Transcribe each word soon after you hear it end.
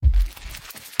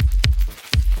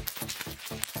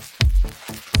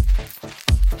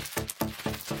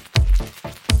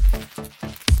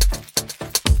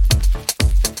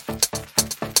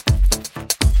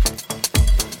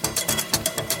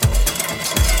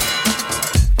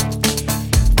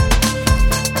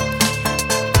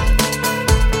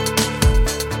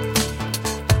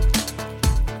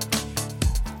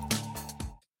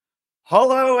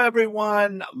Hello,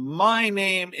 everyone. My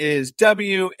name is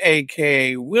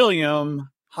W.A.K. William,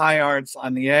 High Arts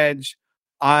on the Edge.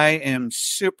 I am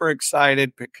super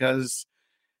excited because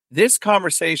this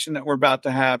conversation that we're about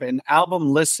to have, an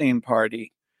album listening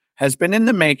party, has been in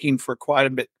the making for quite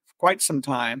some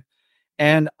time.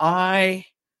 And I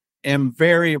am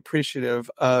very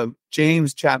appreciative of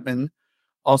James Chapman,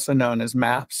 also known as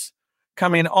Maps,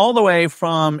 coming all the way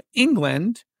from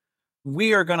England.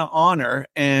 We are going to honor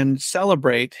and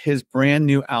celebrate his brand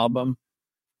new album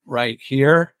right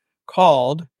here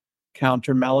called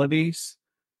Counter Melodies.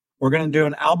 We're going to do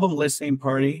an album listening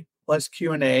party plus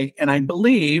Q&A. And I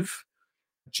believe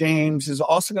James is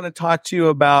also going to talk to you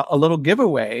about a little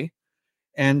giveaway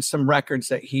and some records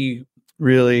that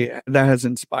that has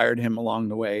inspired him along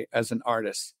the way as an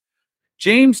artist.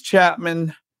 James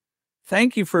Chapman,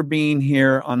 thank you for being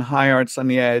here on High Arts on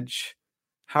the Edge.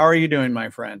 How are you doing, my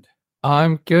friend?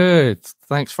 I'm good.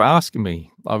 Thanks for asking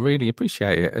me. I really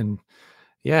appreciate it. And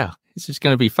yeah, it's just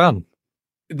going to be fun.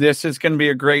 This is going to be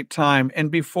a great time.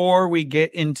 And before we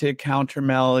get into Counter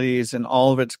Melodies and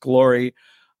all of its glory,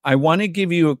 I want to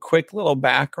give you a quick little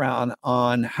background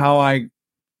on how I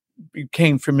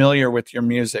became familiar with your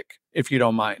music, if you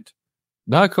don't mind.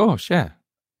 No, of course. Yeah.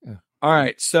 All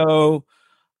right. So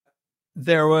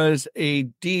there was a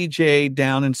DJ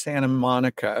down in Santa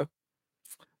Monica,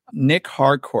 Nick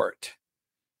Harcourt,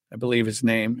 I believe his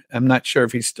name. I'm not sure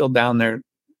if he's still down there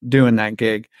doing that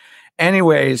gig.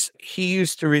 Anyways, he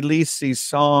used to release these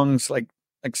songs like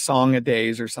Song a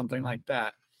Days or something like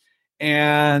that.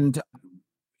 And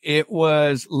it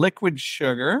was Liquid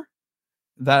Sugar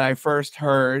that I first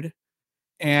heard.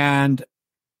 And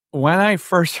when I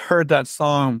first heard that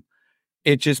song,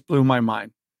 it just blew my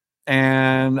mind.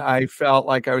 And I felt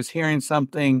like I was hearing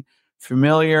something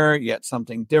familiar, yet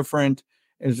something different.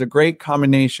 It was a great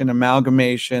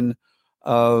amalgamation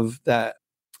of that,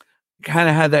 kind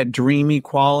of had that dreamy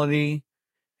quality.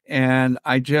 And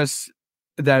that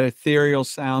ethereal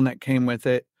sound that came with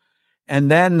it.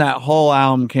 And then that whole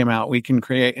album came out, We Can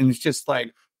Create. And it's just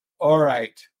like, all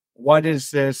right, what is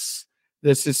this?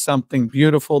 This is something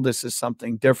beautiful. This is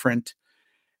something different.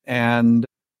 And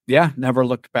yeah, never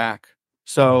looked back.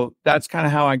 So that's kind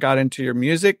of how I got into your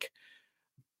music.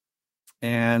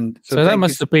 And so that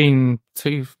must have been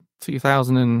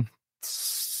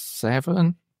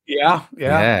 2007.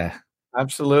 Yeah,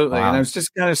 absolutely. Wow. And I was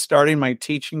just kind of starting my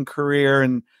teaching career.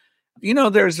 And,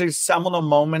 there's these seminal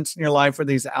moments in your life where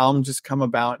these albums just come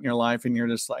about in your life and you're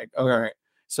just like, all right.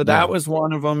 So that was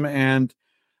one of them. And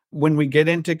when we get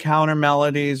into Counter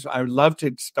Melodies, I would love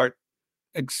to start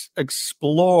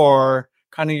explore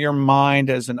kind of your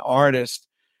mind as an artist,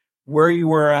 where you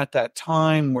were at that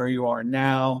time, where you are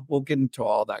now. We'll get into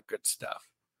all that good stuff.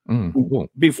 Cool.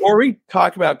 Before we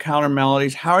talk about Counter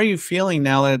Melodies, how are you feeling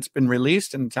now that it's been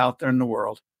released and it's out there in the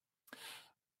world?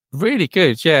 Really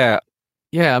good. Yeah.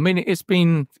 I mean,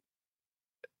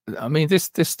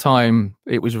 this time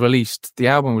it was released, the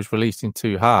album was released in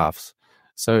two halves.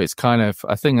 So it's kind of,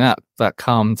 I think that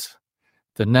calmed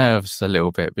the nerves a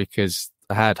little bit, because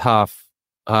I had half,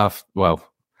 well,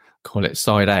 call it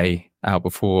side A out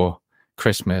before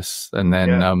Christmas. And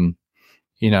then, and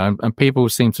people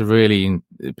seem to really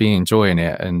be enjoying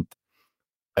it.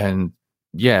 And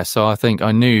yeah, so I think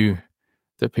I knew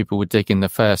that people would dig in the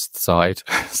first side.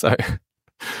 So,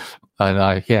 and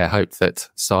I hoped that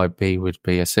side B would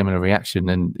be a similar reaction.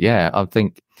 And I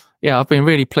think, I've been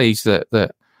really pleased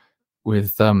that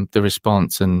with the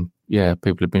response, and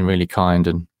people have been really kind.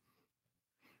 And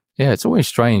it's always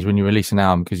strange when you release an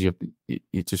album, because you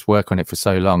just work on it for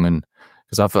so long. And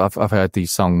because I've heard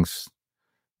these songs,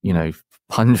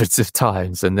 hundreds of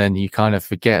times, and then you kind of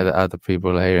forget that other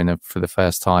people are hearing them for the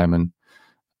first time. And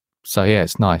so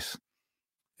it's nice.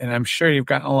 And I'm sure you've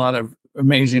gotten a lot of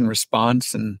amazing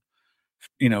response and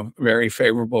very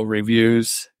favorable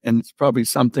reviews. And it's probably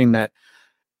something that,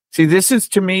 this is,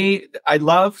 to me,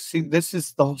 this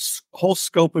is the whole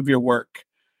scope of your work.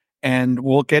 And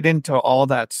we'll get into all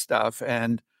that stuff.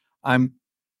 And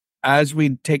as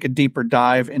we take a deeper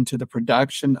dive into the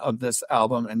production of this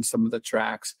album and some of the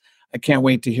tracks, I can't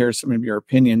wait to hear some of your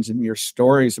opinions and your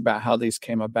stories about how these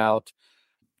came about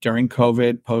during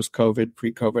COVID, post-COVID,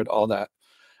 pre-COVID, all that.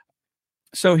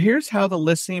 So here's how the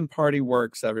listening party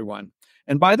works, everyone.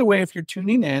 And by the way, if you're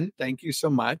tuning in, thank you so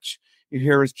much. You're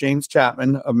here with James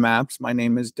Chapman of Maps. My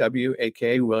name is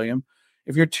W.A.K. William.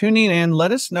 If you're tuning in,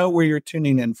 let us know where you're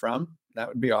tuning in from. That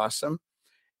would be awesome.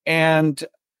 And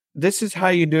this is how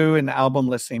you do an album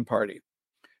listening party.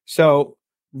 So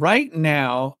right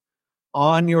now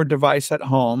on your device at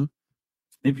home,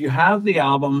 if you have the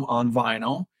album on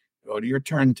vinyl, go to your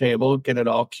turntable, get it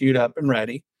all queued up and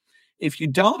ready. If you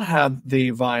don't have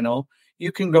the vinyl,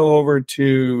 you can go over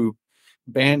to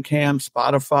Bandcamp,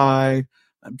 Spotify,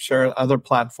 I'm sure other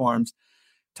platforms,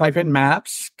 type in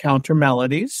Maps, Counter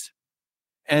Melodies.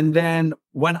 And then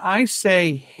when I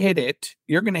say hit it,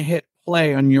 you're going to hit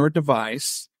play on your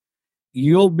device.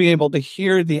 You'll be able to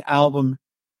hear the album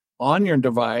on your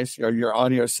device or your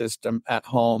audio system at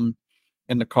home,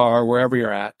 in the car, wherever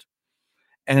you're at.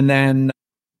 And then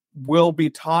we'll be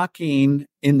talking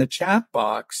in the chat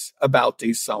box about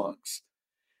these songs.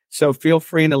 So feel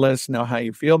free to let us know how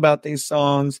you feel about these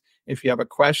songs. If you have a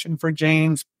question for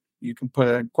James, you can put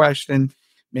a question.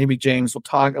 Maybe James will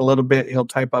talk a little bit. He'll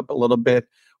type up a little bit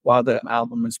while the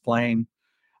album is playing.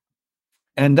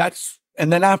 And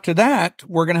then after that,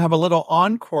 we're going to have a little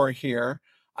encore here.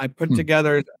 I put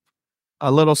together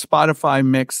a little Spotify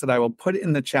mix that I will put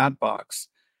in the chat box.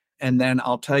 And then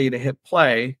I'll tell you to hit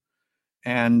play.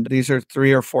 And these are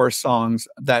 3 or 4 songs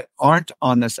that aren't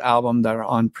on this album, that are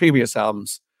on previous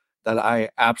albums that I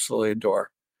absolutely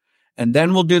adore. And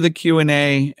then we'll do the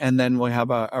Q&A, and then we'll have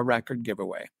a record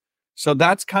giveaway. So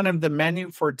that's kind of the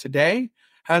menu for today.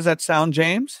 How's that sound,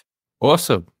 James?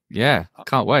 Awesome. Yeah,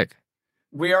 can't wait.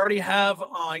 We already have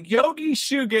Yogi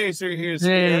Shoegazer here.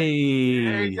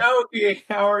 Hey, Yogi,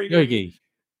 how are you? Yogi.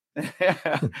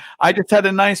 I just had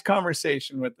a nice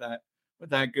conversation with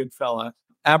that good fella.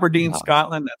 Aberdeen,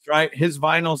 Scotland. That's right. His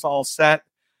vinyl's all set.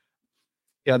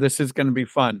 Yeah, this is going to be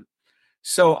fun.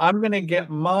 So I'm going to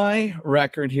get my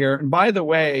record here. And by the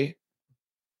way,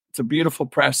 it's a beautiful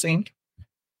pressing.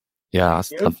 Yeah, that's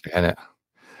tough to get it.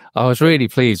 I was really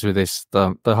pleased with this,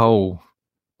 the whole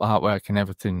artwork and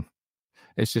everything.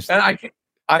 It's just, and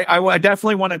I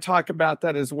definitely want to talk about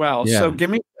that as well. Yeah. So give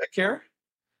me a sec here.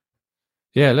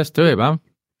 Yeah, let's do it, man.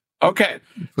 Okay.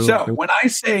 So when I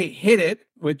say hit it,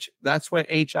 which that's what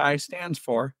HI stands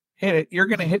for, hit it, you're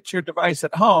going to hit your device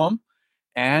at home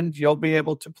and you'll be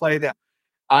able to play that.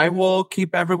 I will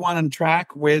keep everyone on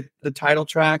track with the title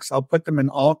tracks. I'll put them in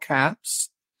all caps.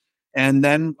 And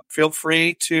then feel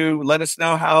free to let us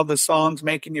know how the song's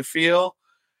making you feel.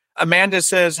 Amanda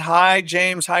says, hi,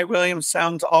 James. Hi, William.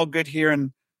 Sounds all good here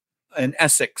in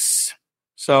Essex.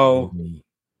 So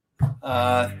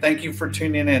thank you for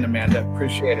tuning in, Amanda.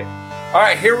 Appreciate it. All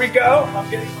right, here we go. I'm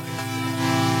getting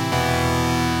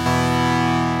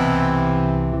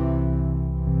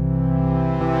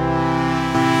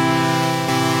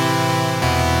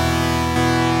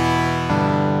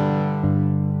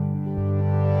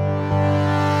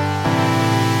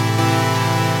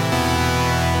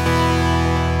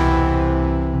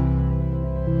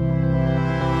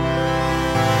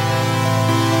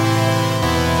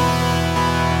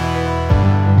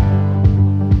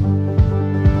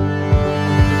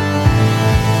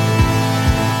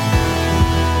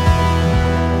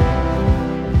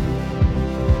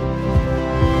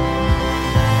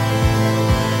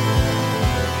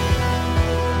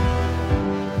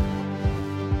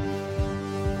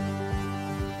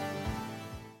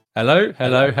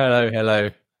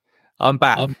Hello. I'm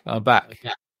back.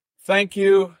 Thank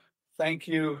you.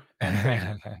 Wow.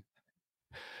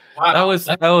 That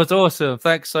was awesome.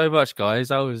 Thanks so much, guys.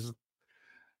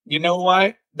 You know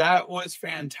what? That was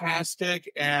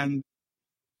fantastic. And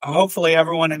hopefully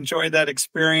everyone enjoyed that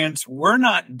experience. We're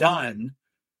not done.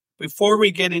 Before we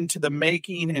get into the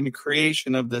making and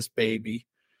creation of this baby,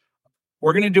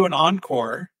 we're going to do an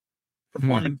encore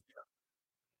performance.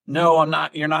 No, I'm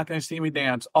not. You're not going to see me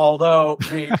dance. Although,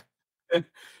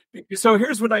 so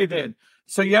here's what I did.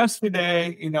 So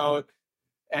yesterday,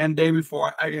 and day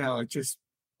before, just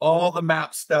all the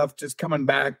map stuff just coming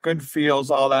back, good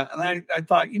feels, all that. And I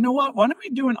thought, you know what? Why don't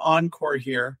we do an encore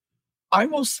here? I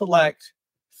will select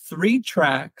 3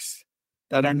 tracks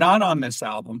that are not on this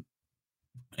album,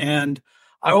 and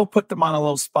I will put them on a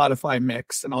little Spotify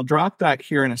mix, and I'll drop that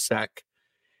here in a sec.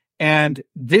 And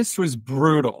this was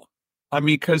brutal. I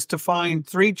mean, because to find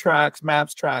 3 tracks,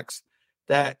 Maps tracks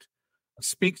that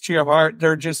speak to your heart,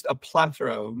 they're just a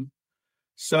plethora of them.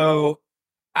 So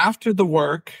after the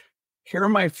work, here are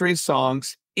my 3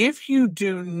 songs. If you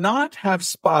do not have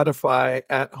Spotify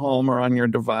at home or on your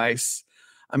device,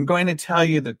 I'm going to tell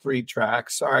you the 3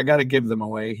 tracks. Sorry, I got to give them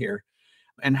away here.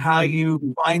 And how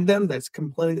you find them, that's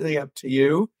completely up to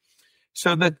you.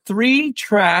 So the 3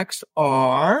 tracks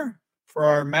are, for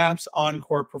our Maps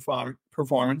Encore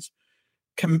performance,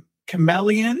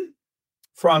 Chameleon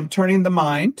from Turning the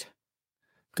Mind.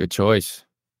 Good choice.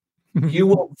 You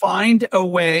Will Find a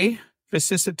Way,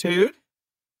 Vicissitude.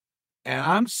 And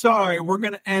I'm sorry, we're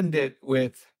going to end it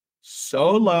with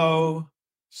So Low,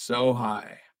 So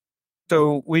High.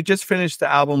 So we just finished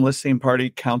the album listening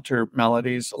party, Counter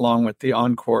Melodies, along with the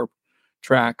encore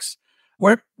tracks.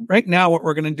 Right now, what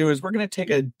we're going to do is we're going to take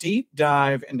a deep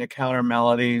dive into counter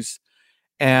melodies,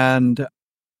 and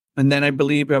then I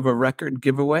believe we have a record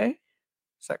giveaway.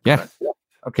 Is that Yeah. correct?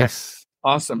 Okay, Yes.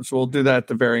 awesome. So we'll do that at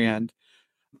the very end.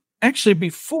 Actually,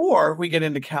 before we get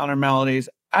into counter melodies,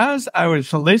 as I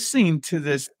was listening to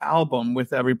this album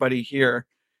with everybody here,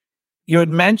 you had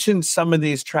mentioned some of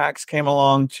these tracks came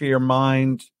along to your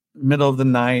mind middle of the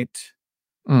night.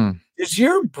 Mm. Does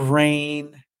your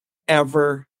brain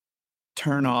ever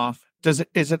turn off?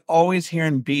 Is it always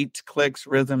hearing beats, clicks,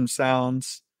 rhythm,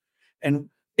 sounds? And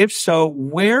if so,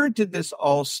 where did this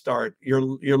all start? Your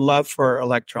love for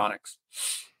electronics?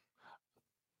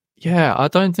 Yeah, I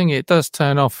don't think it does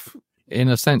turn off, in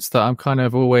a sense that I'm kind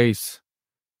of always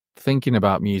thinking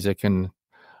about music, and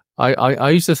I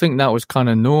used to think that was kind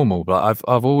of normal, but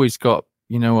I've always got,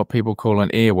 you know, what people call an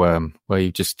earworm, where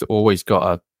you just always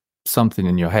got something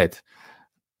in your head,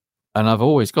 and I've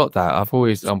always got that. I've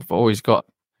always got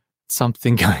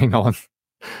something going on,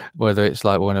 whether it's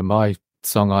like one of my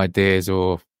song ideas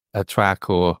or a track,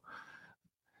 or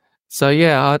so.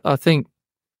 Yeah, I think,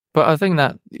 but I think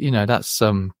that, you know, that's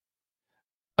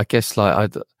I guess,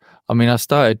 like, I mean, I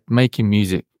started making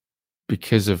music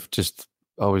because of just,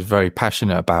 I was very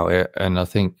passionate about it, and I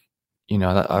think, you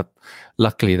know, that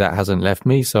luckily that hasn't left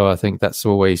me. So I think that's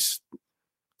always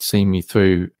seen me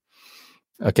through.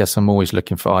 I guess I'm always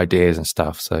looking for ideas and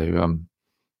stuff. So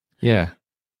yeah.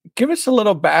 Give us a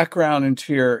little background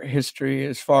into your history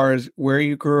as far as where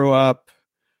you grew up,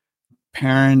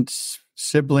 parents,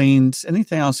 siblings,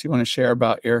 anything else you want to share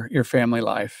about your family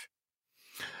life?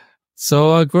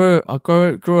 So I grew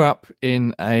up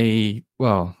in a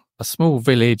small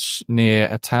village near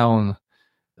a town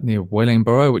near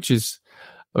Wellingborough, which is,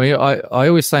 I mean, I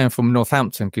always say I'm from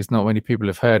Northampton because not many people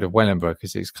have heard of Wellingborough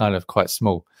because it's kind of quite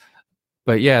small.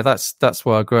 But yeah, that's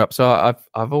where I grew up. So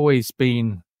I've always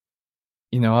been,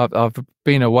 you know, I've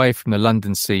been away from the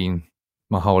London scene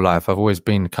my whole life. I've always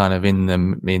been kind of in the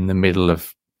middle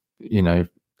of, you know,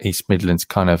 East Midlands,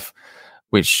 kind of,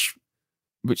 which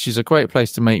is a great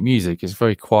place to make music. It's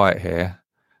very quiet here,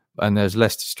 and there's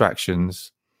less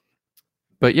distractions.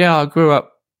 But yeah, I grew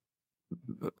up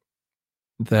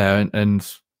there,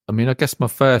 and I mean, I guess my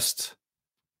first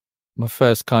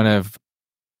kind of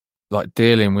like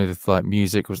dealing with like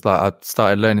music was like I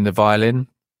started learning the violin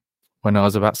when I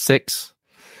was about 6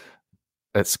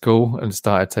 at school, and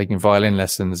started taking violin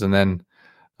lessons, and then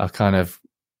I kind of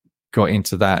got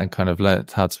into that and kind of learned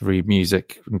how to read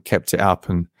music and kept it up.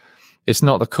 And it's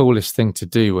not the coolest thing to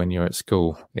do when you're at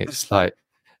school. It's like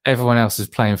everyone else is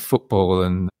playing football,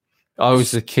 and I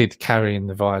was the kid carrying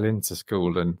the violin to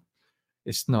school, and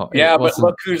it Yeah, but wasn't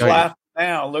look who's great. laughing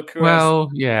now. Look who has. Well,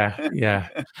 yeah, yeah.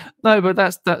 No, but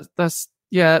that's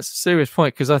yeah, that's a serious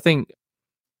point, because I think,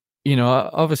 you know,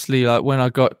 obviously, like when I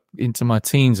got into my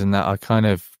teens and that, I kind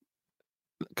of,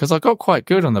 because I got quite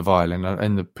good on the violin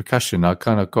and the percussion. I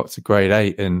kind of got to grade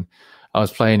 8, and I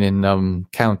was playing in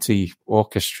county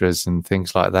orchestras and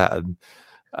things like that. And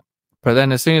but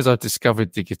then as soon as I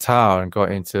discovered the guitar and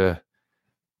got into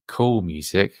cool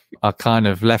music, I kind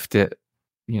of left it,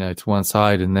 you know, to one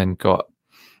side, and then got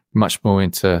much more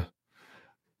into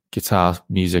guitar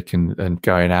music and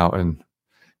going out and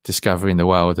discovering the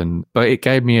world. And but it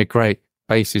gave me a great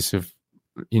basis of,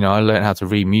 you know, I learned how to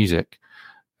read music,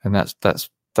 and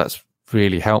that's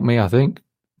really helped me, I think.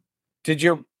 Did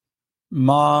your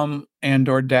mom and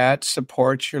or dad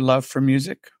support your love for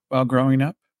music while growing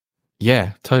up?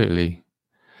 Yeah, totally.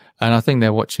 And I think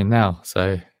they're watching now.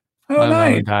 So Oh, hi, mum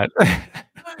nice, and dad.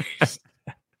 nice,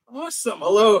 awesome.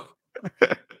 Hello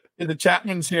to the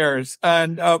Chapmans here,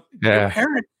 and your Yeah.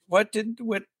 parents. What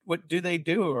do they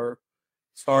do, or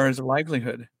as far as a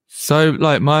livelihood? So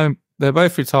like they're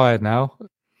both retired now.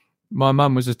 My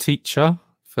mum was a teacher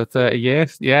for 30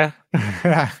 years. Yeah.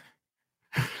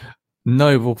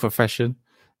 Noble profession.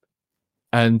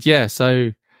 And yeah,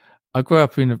 so I grew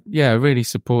up in a really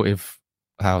supportive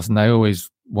house, and they always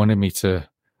wanted me to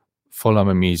follow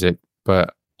my music,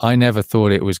 but I never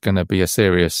thought it was going to be a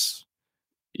serious,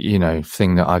 you know,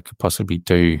 thing that I could possibly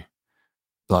do,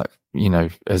 like, you know,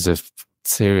 as a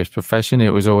serious profession. It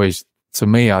was always, to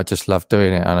me, I just loved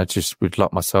doing it, and I just would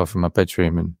lock myself in my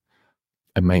bedroom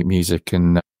and make music.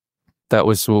 And it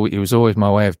was always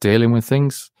my way of dealing with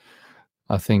things.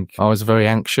 I think I was very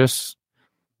anxious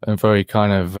and very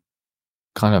kind of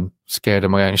scared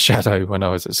of my own shadow when I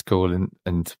was at school.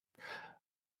 And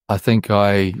I think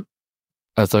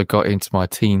as I got into my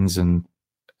teens and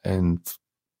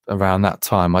around that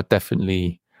time, I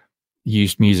definitely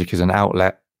used music as an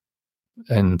outlet,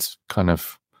 and kind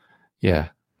of, yeah,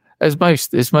 as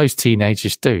most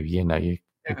teenagers do, you know, you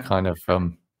Yeah. kind of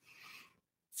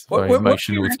It's a very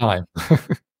emotional time.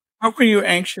 What were you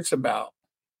anxious about?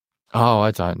 Oh,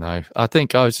 I don't know. I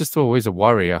think I was just always a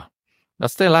worrier. I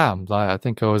still am. Like, I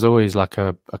think I was always like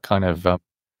a kind of,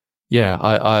 yeah,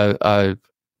 I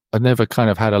never kind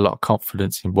of had a lot of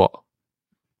confidence in what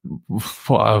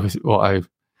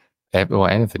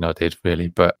anything I did really.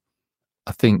 But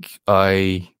I think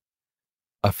I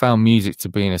found music to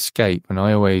be an escape, and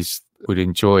I always would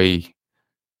enjoy,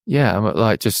 yeah,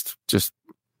 like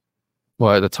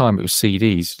well, at the time it was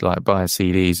CDs, like buying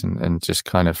CDs and just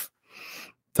kind of,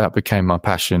 that became my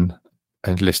passion,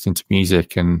 and listening to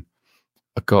music. And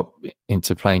I got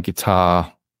into playing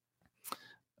guitar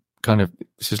kind of,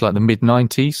 this is like the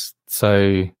mid-90s.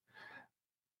 So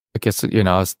I guess, I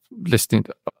was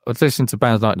listening to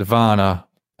bands like Nirvana,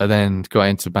 and then got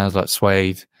into bands like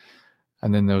Suede.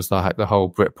 And then there was like the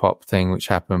whole Britpop thing which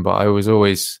happened. But I was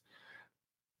always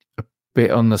a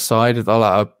bit on the side of,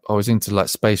 I was into like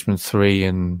Spaceman 3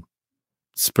 and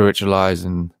Spiritualize,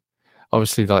 and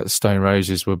obviously like the Stone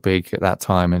Roses were big at that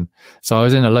time. And so I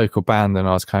was in a local band, and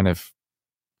I was kind of,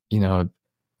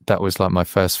 that was like my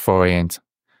first foray into,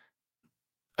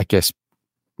 I guess,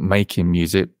 making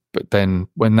music. But then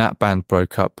when that band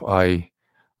broke up, I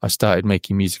started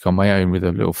making music on my own with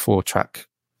a little 4-track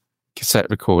cassette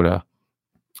recorder,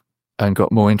 and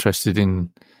got more interested in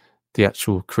the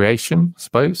actual creation, I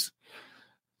suppose.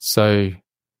 So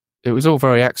it was all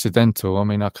very accidental. I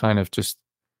mean, I kind of just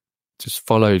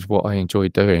followed what I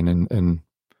enjoyed doing, and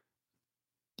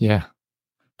yeah.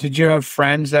 Did you have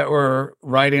friends that were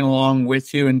riding along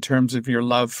with you in terms of your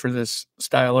love for this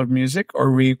style of music, or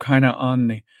were you kind of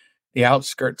on the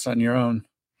outskirts on your own?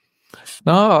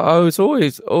 No, I was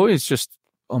always just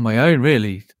on my own,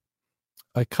 really.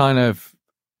 I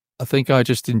think I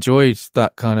just enjoyed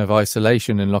that kind of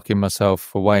isolation and locking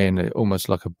myself away in it, almost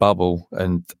like a bubble.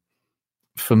 And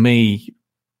for me,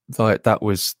 like that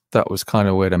was kind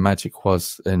of where the magic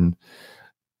was. And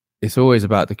it's always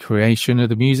about the creation of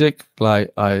the music.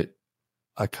 Like I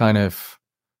kind of,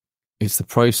 it's the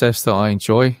process that I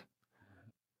enjoy,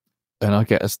 and I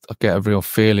get a real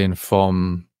feeling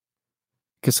from,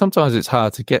 because sometimes it's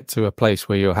hard to get to a place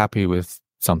where you're happy with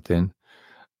something,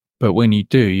 but when you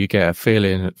do, you get a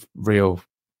feeling of real.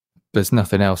 There's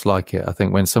nothing else like it. I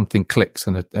think when something clicks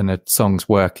and a song's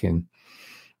working,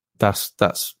 that's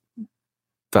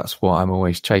what I'm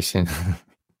always chasing.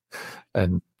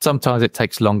 And sometimes it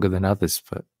takes longer than others,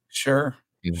 but Sure.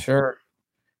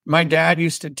 My dad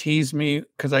used to tease me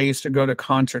because I used to go to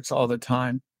concerts all the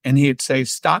time, and he'd say,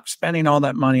 "Stop spending all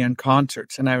that money on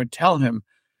concerts." And I would tell him,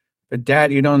 "But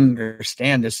Dad, you don't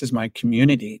understand. This is my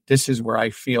community. This is where I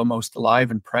feel most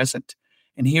alive and present."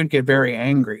 And he would get very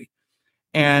angry.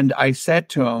 And I said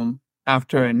to him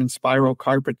after an Inspiral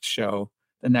Carpet show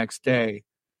the next day,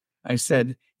 I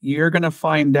said, "You're going to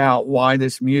find out why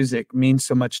this music means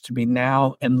so much to me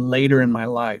now and later in my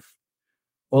life."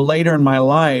 Well, later in my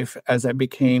life, as I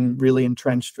became really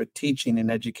entrenched with teaching and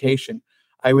education,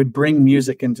 I would bring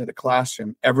music into the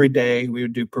classroom. Every day we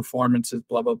would do performances,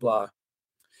 blah, blah, blah.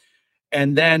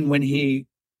 And then when he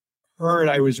heard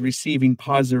I was receiving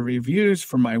positive reviews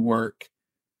for my work,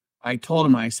 I told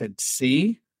him, I said,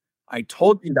 "See, I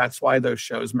told you that's why those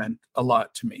shows meant a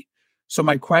lot to me." So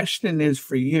my question is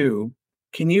for you,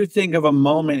 can you think of a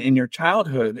moment in your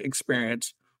childhood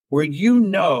experience where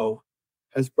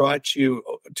has brought you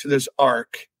to this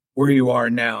arc where you are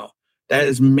now, that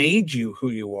has made you who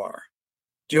you are?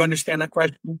 Do you understand that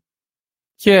question?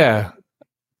 yeah,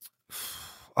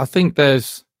 I think there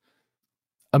was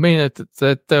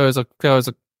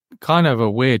a kind of a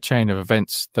weird chain of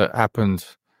events that happened.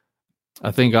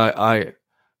 I think I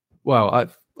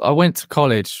went to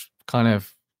college kind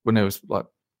of when it was like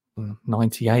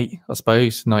 98, I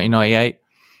suppose, 1998.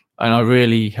 And I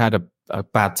really had a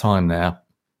bad time there.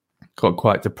 Got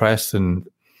quite depressed and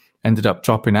ended up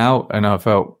dropping out. And I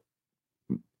felt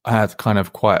I had kind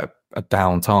of quite a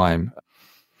down time.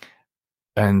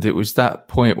 And it was that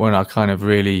point when I kind of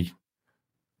really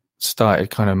started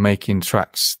kind of making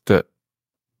tracks that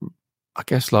I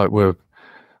guess like were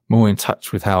more in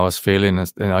touch with how I was feeling.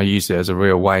 And I used it as a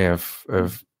real way of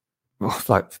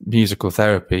like musical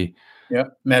therapy. Yeah.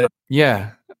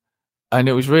 Yeah. And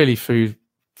it was really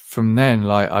from then,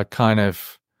 like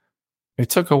it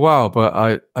took a while,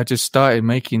 but I just started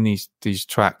making these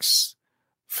tracks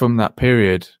from that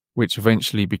period, which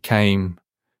eventually became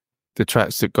the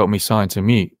tracks that got me signed to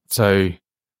Mute. So,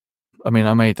 I mean,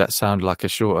 I made that sound like a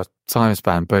shorter time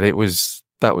span, but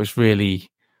that was really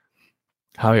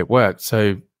how it worked.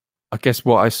 So I guess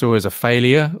what I saw as a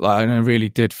failure, like I really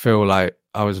did feel like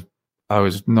I was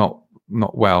not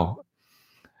well.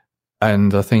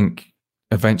 And I think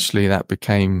eventually that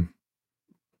became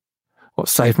what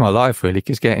saved my life, really,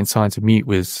 because getting signed to Mute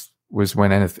was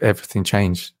when everything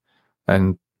changed,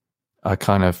 and I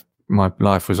kind of, my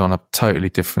life was on a totally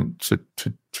different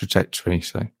trajectory.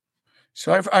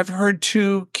 So I've heard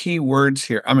two key words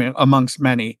here. I mean, amongst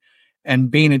many,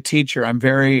 and being a teacher, I'm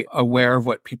very aware of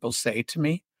what people say to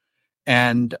me.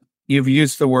 And you've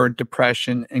used the word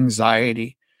depression,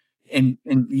 anxiety, and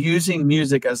using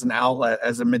music as an outlet,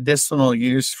 as a medicinal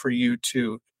use for you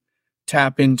to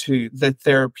tap into the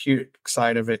therapeutic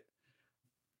side of it.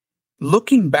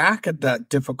 Looking back at that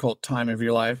difficult time of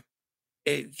your life,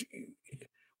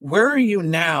 where are you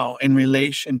now in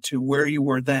relation to where you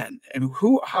were then, and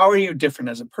how are you different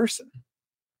as a person?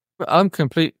 I'm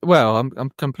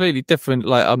completely different.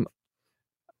 Like, I'm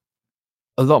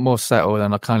a lot more settled,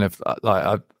 and I kind of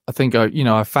like, I think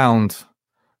I found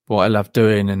what I love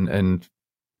doing, and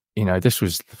this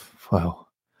was, well,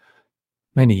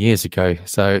 many years ago.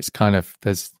 So it's kind of,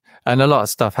 and a lot of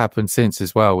stuff happened since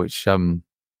as well, which I don't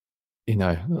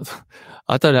know.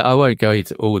 I won't go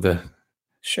into all the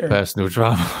personal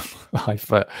drama of my life,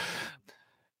 but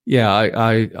yeah,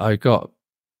 I got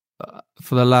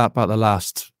for about the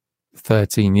last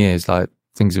 13 years, like,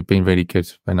 things have been really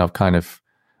good, and I've kind of,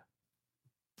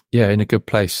 in a good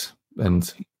place.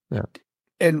 And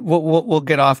and we'll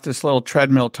get off this little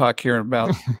treadmill talk here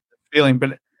about feeling,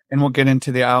 and we'll get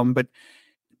into the album. But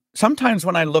sometimes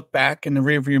when I look back in the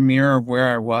rearview mirror of where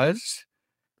I was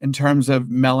in terms of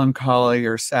melancholy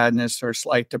or sadness or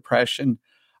slight depression,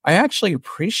 I actually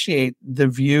appreciate the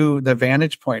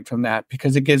vantage point from that,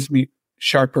 because it gives me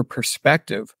sharper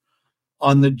perspective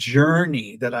on the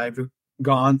journey that I've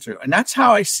gone through. And that's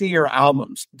how I see your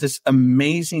albums, this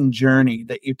amazing journey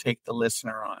that you take the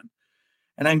listener on.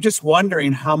 And I'm just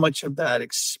wondering how much of that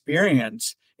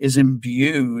experience is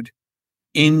imbued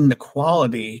in the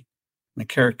quality and the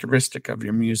characteristic of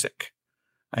your music.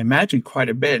 I imagine quite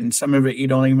a bit, and some of it you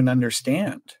don't even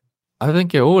understand. I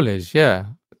think it all is,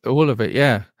 all of it,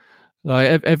 yeah.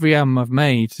 Like, every album I've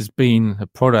made has been a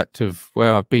product of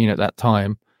where I've been at that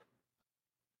time.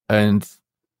 And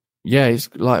it's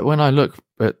like, when I look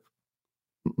at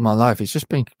my life, it's just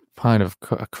been kind of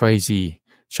a crazy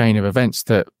chain of events,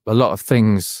 that a lot of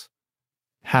things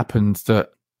happened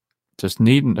that just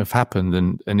needn't have happened,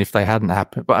 and if they hadn't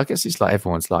happened, but I guess it's like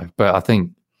everyone's life. But I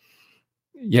think,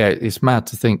 it's mad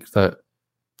to think that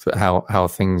how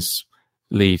things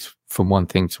lead from one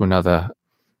thing to another.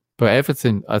 But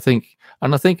everything, I think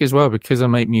as well, because I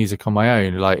make music on my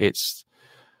own, like, it's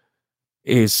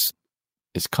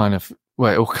kind of,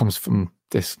 well, it all comes from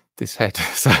this head.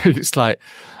 So it's like,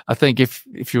 I think if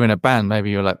you're in a band,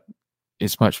 maybe you're like,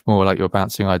 it's much more like you're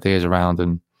bouncing ideas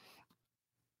around.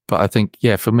 But I think,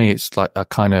 for me, it's like a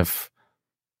kind of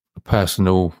a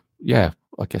personal, I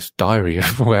guess, diary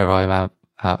of where I'm at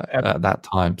that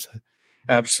time. So.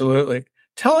 Absolutely.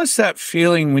 Tell us that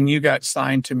feeling when you got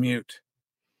signed to Mute.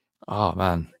 Oh,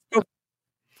 man.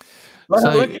 Look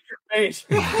at your face.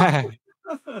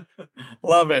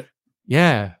 Love it.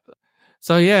 Yeah.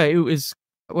 So, it was,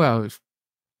 well,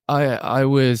 I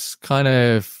was kind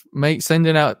of making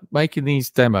these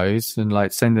demos and,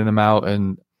 like, sending them out,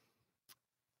 and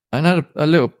I had a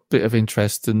little bit of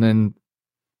interest. And then,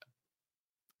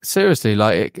 seriously,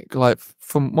 like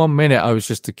from 1 minute I was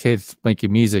just a kid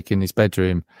making music in his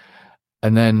bedroom,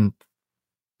 and then,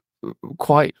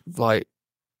 quite, like,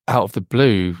 out of the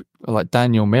blue, like,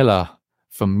 Daniel Miller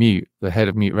from Mute, the head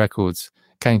of Mute Records,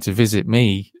 came to visit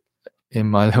me in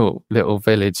my little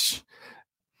village.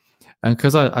 And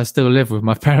because I still lived with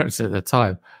my parents at the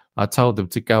time, I told them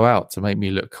to go out to make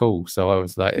me look cool. So I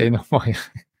was like, in my,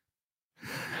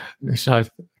 which I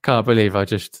can't believe I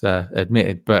just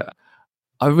admitted, but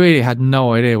I really had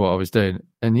no idea what I was doing.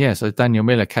 And so Daniel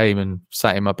Miller came and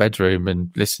sat in my bedroom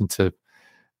and listened to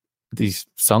these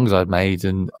songs I'd made.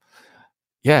 And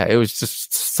it was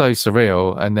just so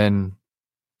surreal. And then,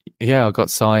 I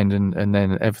got signed, and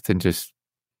then everything just,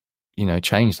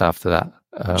 changed after that.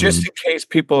 Just in case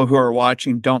people who are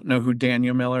watching don't know who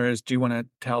Daniel Miller is, do you want to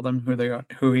tell them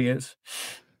who he is?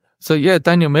 So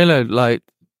Daniel Miller, like,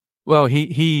 well,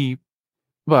 I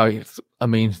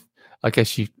mean, I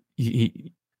guess you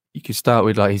could start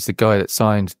with, like, he's the guy that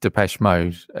signed Depeche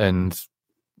Mode, and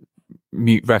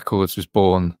Mute Records was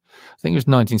born, I think it was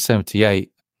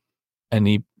 1978, and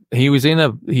he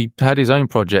had his own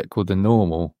project called The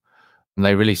Normal, and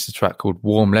they released a track called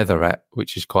Warm Leatherette,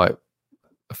 which is quite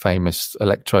a famous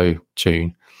electro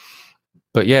tune.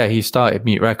 But he started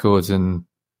Mute Records and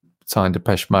signed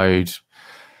Depeche Mode,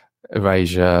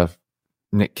 Erasure,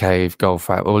 Nick Cave,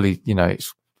 Goldfrapp, all the,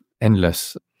 it's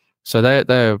endless. So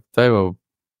they were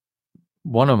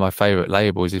one of my favorite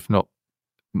labels, if not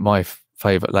my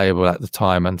favorite label at the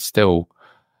time, and still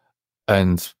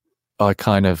and I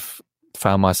kind of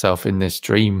found myself in this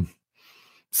dream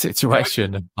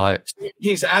situation. Like,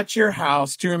 he's at your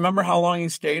house. Do you remember how long he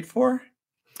stayed for?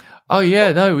 oh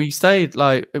yeah, no, we stayed,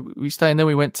 and then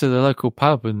we went to the local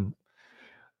pub, and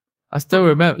I still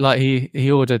remember, like,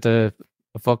 he ordered a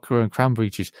vodka and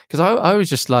cranberry juice, because I was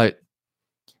just like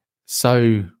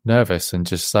so nervous and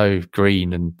just so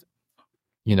green, and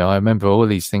I remember all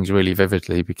these things really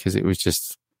vividly, because it was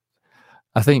just,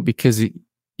 I think, because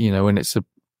when it's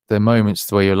the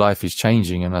moments where your life is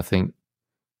changing, and I think,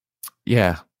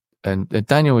 yeah, and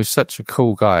Daniel is such a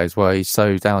cool guy as well. He's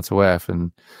so down to earth,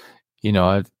 and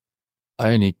I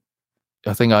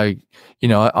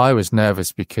was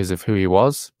nervous because of who he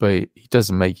was, but he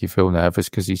doesn't make you feel nervous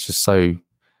because he's just so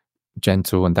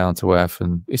gentle and down to earth.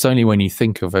 And it's only when you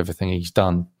think of everything he's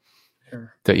done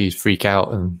that you freak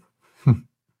out. And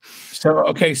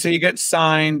so you get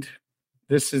signed.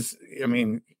 This is,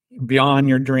 beyond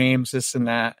your dreams, this and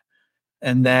that.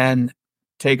 And then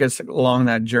take us along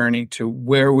that journey to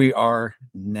where we are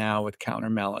now with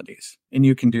Counter Melodies. And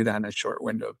you can do that in a short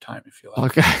window of time if you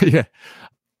like. Okay, yeah.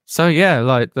 So yeah,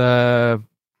 like the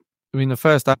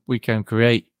first app We Can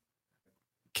Create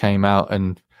came out,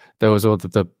 and there was all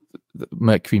the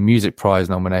Mercury Music Prize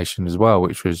nomination as well,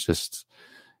 which was just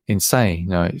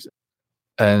insane,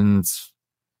 And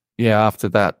yeah, after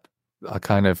that, I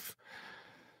kind of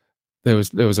there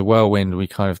was a whirlwind. We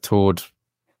kind of toured.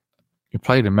 We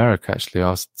played America, actually. I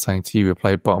was saying to you, we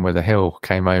played Bottom of the Hill,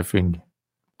 came over in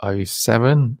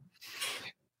 2007.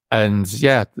 And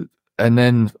yeah, and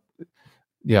then,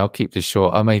 I'll keep this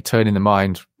short. I made Turn in the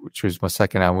Mind, which was my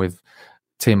second album, with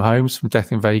Tim Holmes from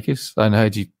Death in Vegas. I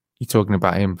heard you talking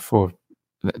about him before,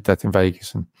 Death in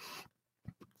Vegas. And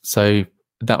so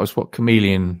that was what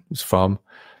Chameleon was from.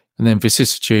 And then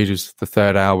Vicissitude was the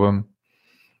third album.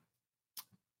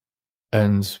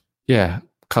 And yeah,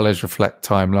 Colors Reflect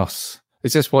Time Loss.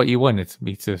 Is this what you wanted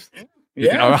me to?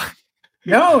 Yeah.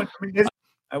 No,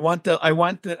 I want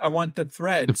the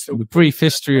thread. The brief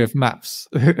history of maps.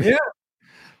 Yeah.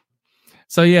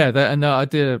 So yeah, and I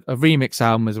did a remix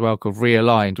album as well called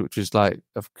Realigned, which was like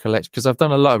a collection, because I've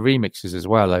done a lot of remixes as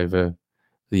well over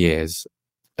the years,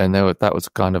 and that was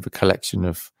kind of a collection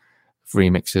of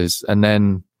remixes. And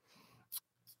then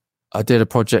I did a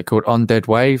project called On Dead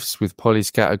Waves with Polly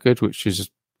Scattergood, which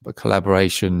is a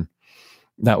collaboration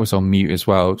that was on Mute as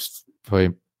well. It's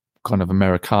very kind of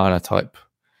Americana type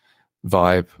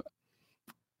vibe.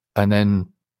 And then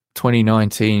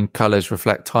 2019, Colors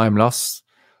Reflect Time Loss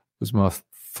was my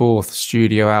fourth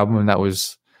studio album, and I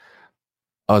was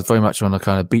very much on a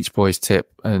kind of Beach Boys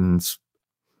tip, and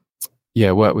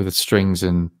yeah, worked with the strings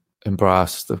and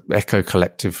brass, the Echo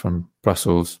Collective from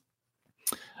Brussels.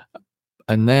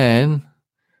 And then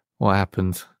what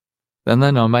happened? And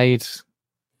then I made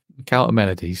Counter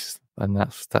Melodies, and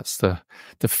that's the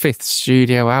fifth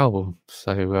studio album.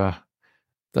 So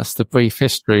that's the brief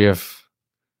history of.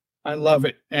 I love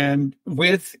it. And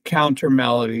with Counter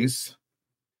Melodies,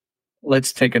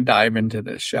 let's take a dive into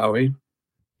this, shall we?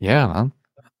 Yeah, man.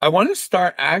 I want to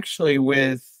start actually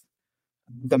with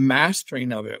the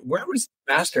mastering of it. Where was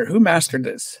the master? Who mastered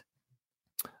this?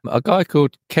 A guy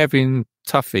called Kevin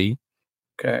Tuffy.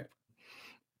 Okay.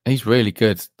 He's really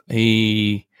good.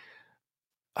 I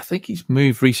think he's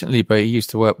moved recently, but he used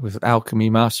to work with Alchemy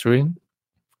Mastering,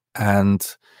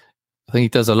 and I think he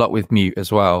does a lot with Mute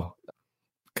as well,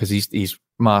 because he's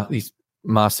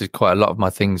mastered quite a lot of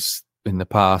my things in the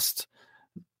past.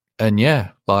 And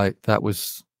yeah, like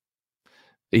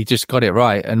he just got it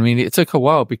right. I mean, it took a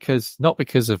while, not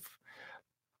because of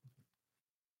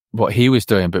what he was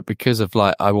doing, but because of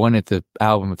I wanted the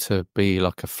album to be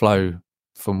like a flow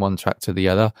from one track to the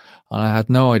other, and I had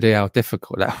no idea how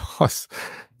difficult that was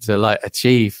to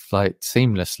achieve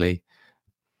seamlessly.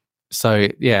 So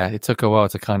yeah, it took a while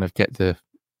to kind of get the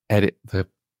edit the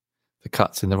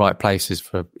cuts in the right places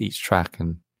for each track.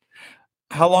 And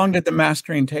how long did the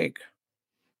mastering take?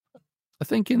 I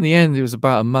think in the end it was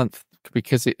about a month,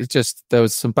 because there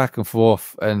was some back and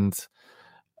forth, and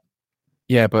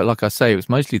yeah, but like I say, it was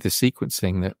mostly the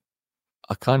sequencing that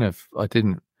I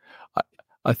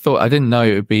thought I didn't know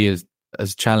it would be as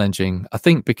challenging. I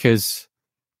think because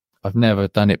I've never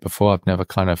done it before. I've never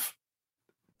kind of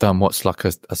done what's like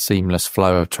a seamless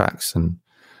flow of tracks, and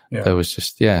there was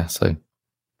just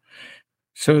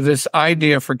So this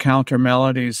idea for Counter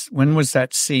Melodies, when was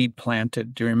that seed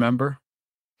planted? Do you remember?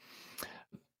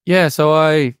 Yeah, so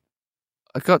I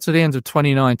got to the end of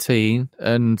 2019,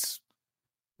 and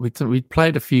we'd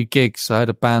played a few gigs. I had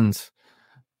a band,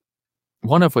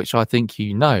 one of which I think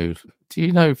you know. Do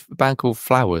you know a band called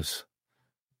Flowers?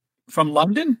 From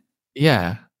London?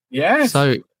 Yeah. Yes.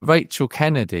 So Rachel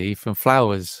Kennedy from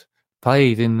Flowers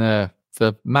played in the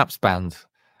Maps band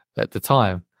at the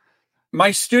time.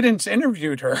 My students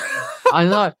interviewed her. I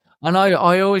know. And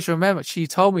I always remember she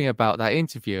told me about that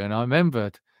interview, and I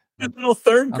remembered. Little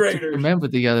third I graders.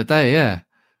 remembered the other day, yeah.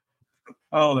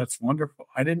 Oh, that's wonderful.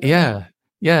 I didn't know Yeah. that.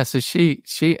 Yeah. So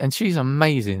she's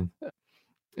amazing.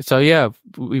 So yeah,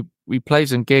 we played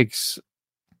some gigs,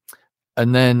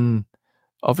 and then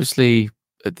obviously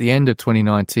at the end of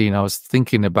 2019, I was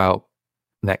thinking about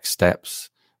next steps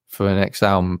for the next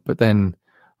album, but then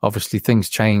obviously things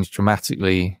changed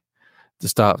dramatically at the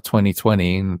start of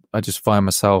 2020, and I just find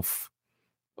myself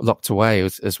locked away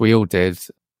as we all did.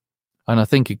 And I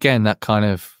think again that kind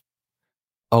of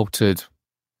altered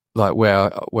like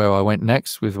where I went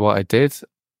next with what I did.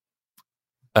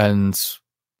 And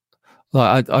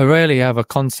like I rarely have a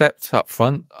concept up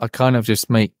front. I kind of just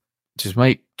make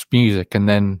music, and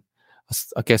then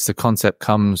I guess the concept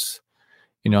comes,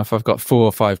 if I've got 4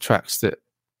 or 5 tracks that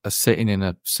are sitting in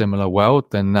a similar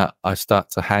world, then that I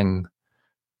start to hang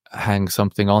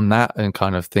something on that and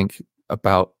kind of think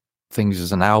about things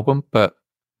as an album. But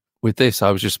with this,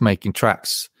 I was just making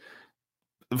tracks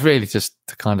really just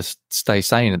to kind of stay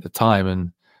sane at the time,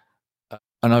 and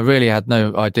I really had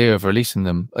no idea of releasing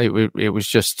them. It was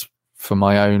just for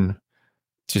my own,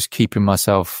 just keeping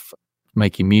myself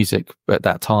making music at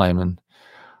that time,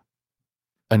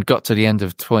 and got to the end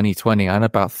of 2020. I had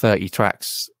about 30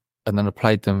 tracks, and then I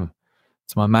played them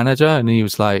to my manager, and he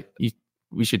was like,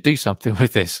 "We should do something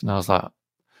with this." And I was like,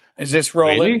 "Is this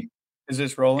rolling? Really? Is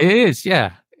this rolling?" It is,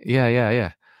 yeah.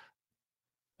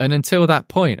 And until that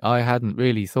point, I hadn't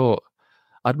really thought.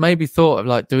 I'd maybe thought of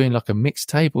like doing like a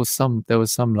mixtape or there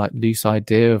was some like loose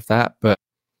idea of that, but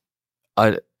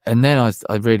I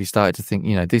really started to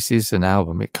think, this is an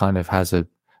album. It kind of has a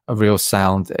real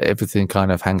sound. Everything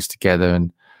kind of hangs together.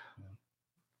 And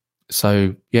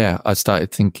so, yeah, I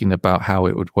started thinking about how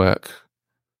it would work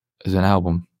as an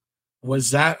album.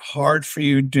 Was that hard for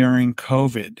you during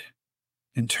COVID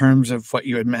in terms of what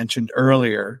you had mentioned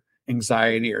earlier,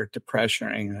 anxiety or depression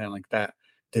or anything like that?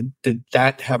 Did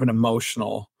that have an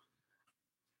emotional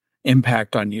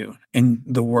impact on you and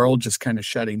the world just kind of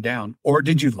shutting down? Or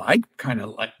did you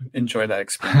enjoy that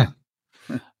experience?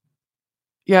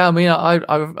 Yeah, I mean,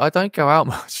 I don't go out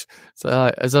much.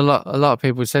 So as a lot of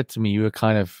people said to me, you were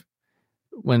kind of,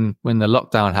 when the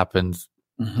lockdown happened,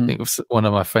 I think one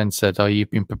of my friends said, "Oh,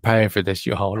 you've been preparing for this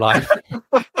your whole life."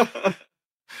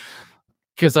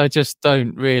 Because I just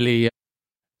don't really,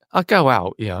 I go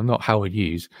out, I'm not Howard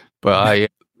Hughes, but I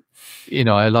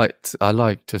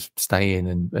like to stay in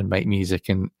and make music.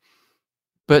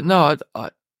 But no,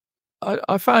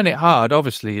 I found it hard,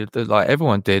 obviously, like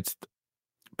everyone did.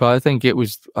 But I think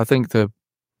the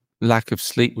lack of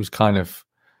sleep was kind of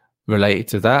related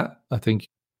to that. I think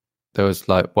there was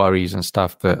like worries and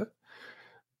stuff that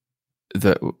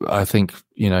I think,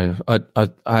 I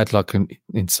had like an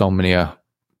insomnia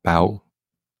bout.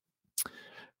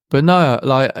 But no,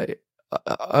 like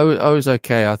I was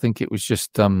okay. I think it was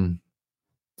just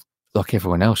like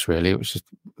everyone else, really. It was just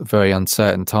a very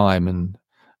uncertain time,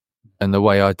 and the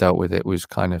way I dealt with it was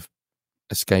kind of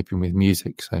escaping with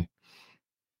music. So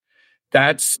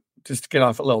that's, just to get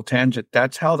off a little tangent,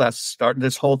 that's how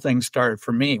this whole thing started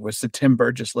for me, was the Tim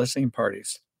Burgess listening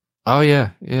parties. Oh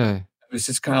yeah. It was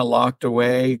just kind of locked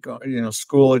away.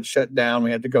 School had shut down.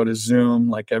 We had to go to Zoom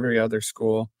like every other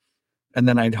school. And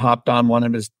then I'd hopped on one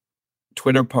of his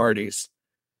Twitter parties.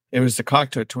 It was the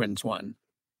Cocteau Twins one.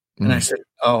 And I said,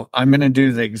 "Oh, I'm going to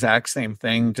do the exact same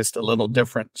thing, just a little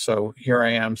different." So here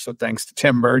I am. So thanks to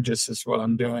Tim Burgess is what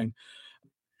I'm doing.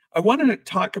 I wanted to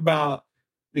talk about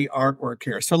the artwork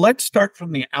here. So let's start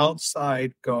from the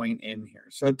outside going in here.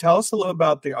 So tell us a little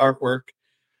about the artwork.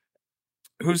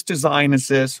 Whose design is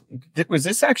this? Was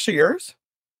this actually yours?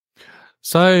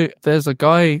 So there's a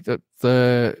guy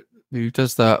who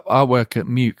does the artwork at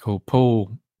Mute called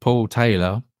Paul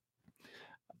Taylor,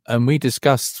 and we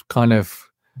discussed kind of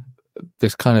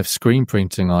this kind of screen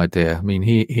printing idea. I mean,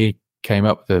 he came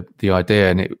up with the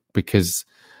idea, and because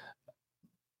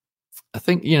I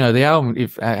think, the album,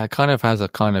 it kind of has a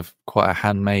kind of quite a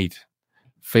handmade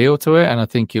feel to it. And I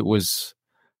think it was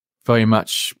very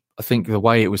much, I think the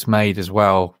way it was made as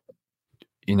well,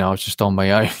 I was just on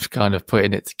my own kind of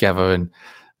putting it together, and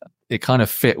it kind of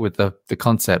fit with the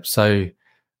concept. So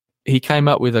he came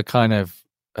up with a kind of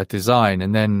a design,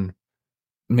 and then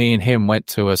me and him went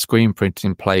to a screen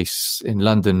printing place in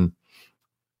London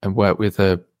and worked with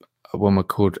a woman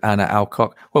called Anna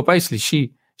Alcock. Well, basically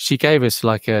she gave us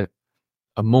like a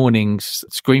morning's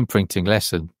screen printing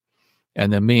lesson,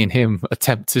 and then me and him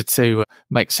attempted to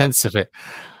make sense of it.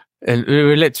 And we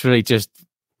were literally just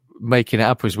making it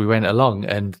up as we went along.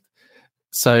 And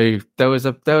so there was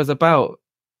about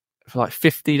like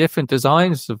 50 different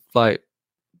designs of like,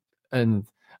 and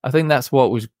I think that's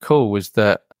what was cool, was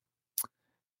that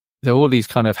there were all these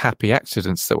kind of happy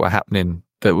accidents that were happening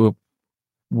that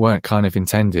weren't kind of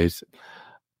intended.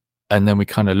 And then we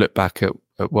kind of look back at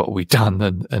what we'd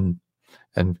done and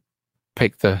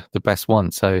pick the best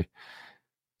one. So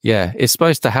yeah, it's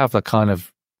supposed to have a kind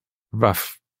of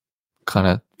rough kind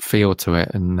of feel to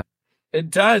it. And it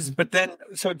does. But then,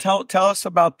 so tell us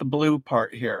about the blue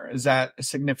part here. Is that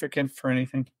significant for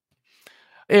anything?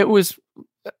 It was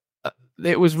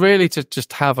really to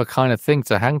just have a kind of thing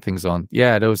to hang things on.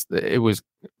 Yeah, there was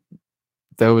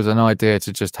an idea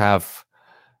to just have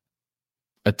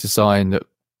a design that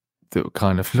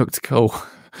kind of looked cool.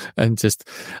 And just,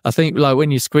 I think like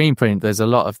when you screen print, there's a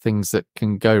lot of things that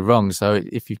can go wrong. So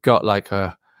if you've got like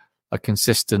a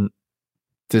consistent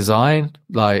design,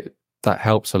 like that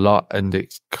helps a lot, and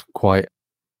it's quite,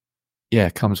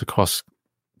 comes across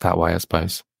that way, I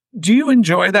suppose. Do you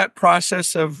enjoy that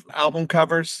process of album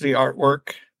covers, the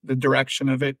artwork, the direction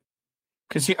of it?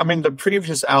 Because the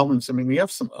previous albums, you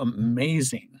have some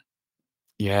amazing.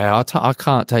 Yeah, I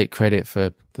can't take credit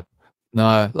for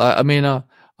no. Like,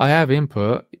 I have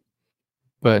input,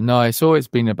 but no, it's always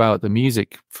been about the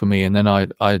music for me. And then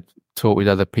I talk with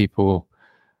other people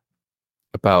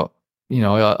about,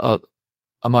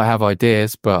 I might have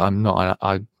ideas, but I'm not.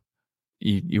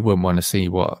 You wouldn't want to see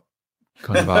what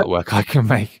kind of artwork I can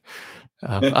make,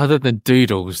 other than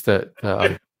doodles that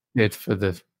I did for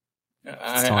the.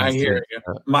 I hear you.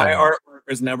 My artwork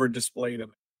was never displayed.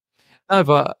 No,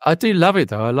 but I do love it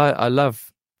though. I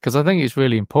love, because I think it's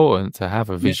really important to have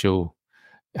a visual,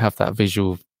 have that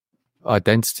visual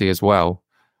identity as well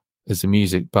as the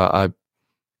music. But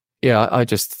I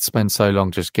just spend so long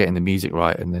just getting the music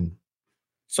right, and then.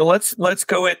 So let's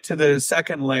go into the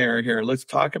second layer here. Let's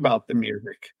talk about the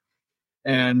music.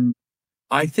 And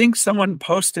I think someone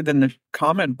posted in the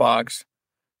comment box,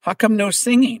 how come no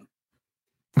singing?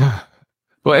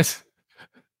 What?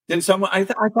 Did someone? I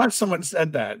thought someone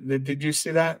said that. Did you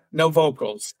see that? No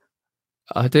vocals.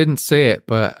 I didn't see it,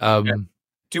 but Do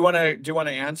you want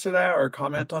to answer that or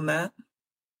comment on that?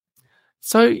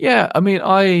 So yeah,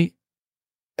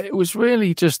 it was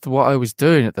really just what I was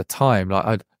doing at the time.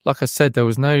 Like I said,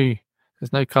 there's no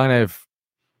kind of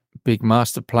big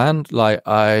master plan. Like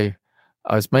I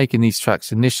was making these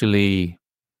tracks initially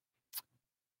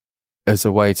as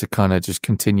a way to kind of just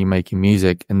continue making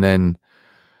music, and then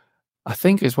I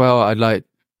think as well, I'd like,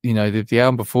 the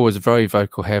album before was very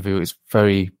vocal heavy. It was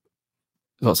very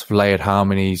lots of layered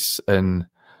harmonies, and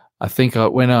I think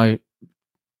during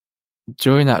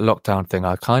that lockdown thing,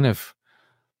 I kind of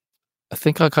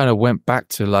went back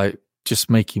to like just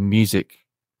making music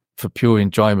for pure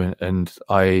enjoyment, and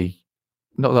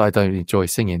not that I don't enjoy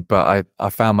singing, but I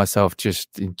found myself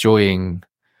just enjoying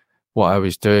what I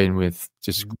was doing with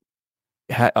just.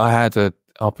 I had an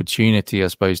opportunity, I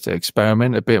suppose, to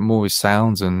experiment a bit more with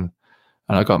sounds, and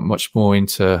I got much more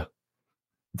into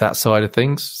that side of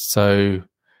things. So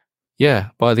yeah,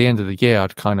 by the end of the year,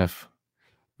 I'd kind of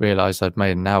realized I'd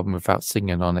made an album without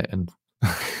singing on it. And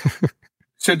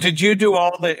so did you do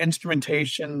all the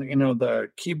instrumentation, the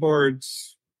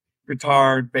keyboards,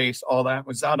 guitar, bass, all that?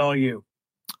 Was that all you?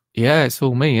 Yeah, it's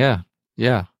all me.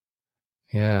 Yeah.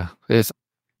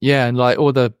 And like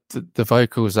all the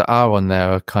vocals that are on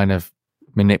there are kind of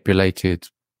manipulated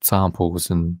samples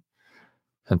and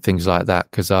things like that,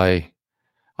 because I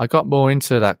got more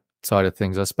into that side of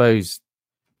things. I suppose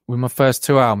with my first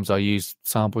two albums, I used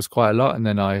samples quite a lot, and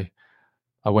then I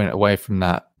went away from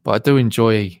that. But I do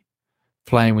enjoy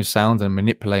playing with sounds and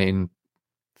manipulating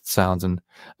sounds, and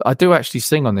I do actually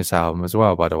sing on this album as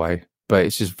well, by the way, but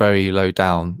it's just very low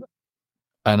down.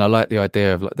 And I like the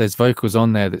idea of, like, there's vocals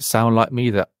on there that sound like me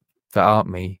that aren't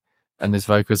me, and there's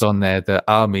vocals on there that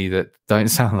are me that don't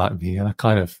sound like me, and I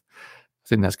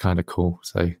think that's kind of cool.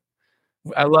 So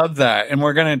I love that. And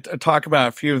we're going to talk about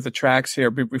a few of the tracks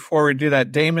here, but before we do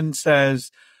that, Damon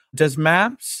says, does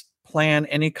Maps plan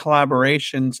any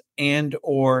collaborations and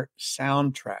or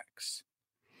soundtracks?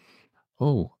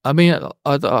 Oh, I've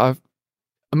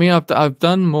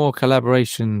done more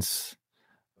collaborations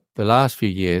the last few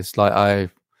years.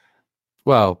 Like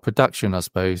production, I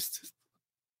suppose.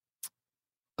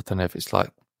 I don't know if it's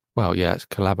like, it's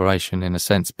collaboration in a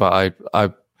sense, but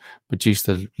I produced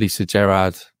the Lisa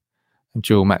Gerrard and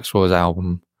Jewel Maxwell's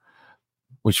album,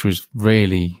 which was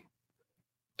really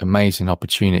amazing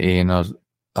opportunity, and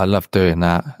I love doing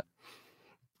that.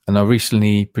 And I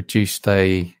recently produced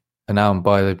an album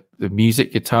by the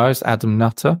music guitarist Adam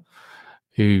Nutter,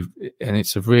 and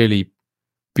it's a really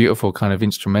beautiful kind of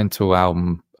instrumental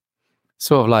album.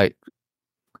 sort of like,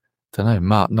 I don't know,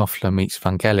 Mark Knopfler meets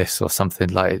Vangelis or something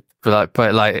like,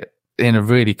 but like in a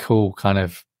really cool kind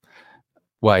of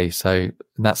way. So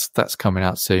that's coming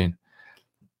out soon.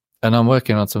 And I'm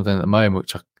working on something at the moment,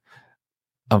 which I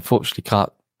unfortunately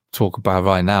can't talk about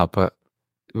right now, but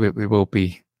it will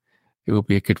be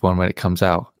a good one when it comes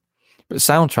out. But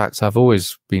soundtracks I've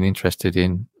always been interested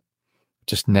in,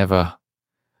 just never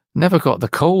got the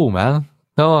call, man.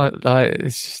 No, like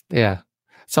it's just, yeah,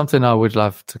 something I would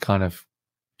love to kind of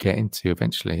get into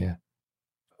eventually. Yeah.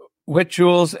 With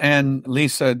Jules and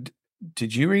Lisa,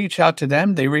 did you reach out to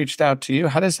them? They reached out to you.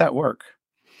 How does that work?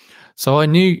 So I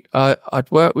knew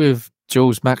I'd worked with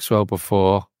Jules Maxwell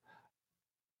before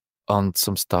on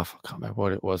some stuff. I can't remember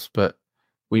what it was, but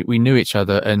we knew each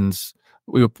other, and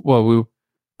we were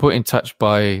put in touch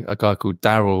by a guy called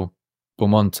Daryl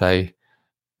Beaumonte,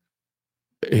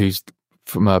 who's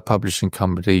from a publishing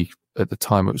company at the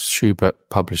time. It was Schubert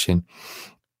Publishing.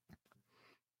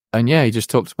 And yeah, he just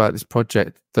talked about this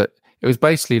project that it was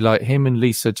basically like him and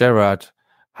Lisa Gerrard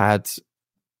had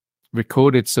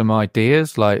recorded some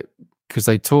ideas, like, because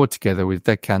they toured together with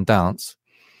Dead Can Dance,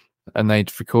 and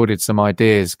they'd recorded some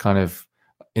ideas kind of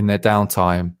in their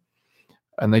downtime,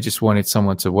 and they just wanted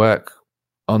someone to work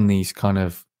on these kind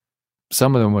of,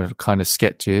 some of them were kind of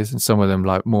sketches and some of them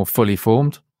like more fully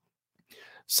formed.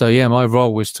 So yeah, my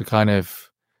role was to kind of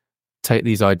take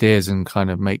these ideas and kind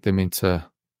of make them into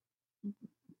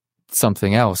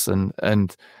something else.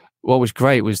 And what was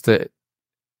great was that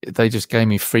they just gave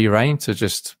me free rein to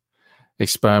just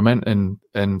experiment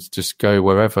and just go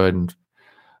wherever. And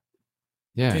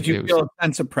yeah, did you feel a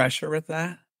sense of pressure with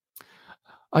that?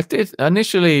 I did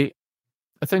initially.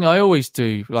 I think I always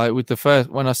do, like with the first,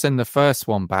 when I send the first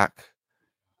one back.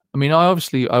 I mean,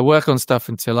 I work on stuff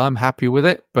until I'm happy with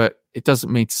it, but it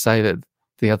doesn't mean to say that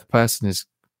the other person is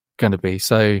going to be.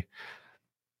 So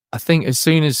I think as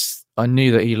soon as I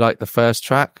knew that he liked the first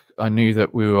track, I knew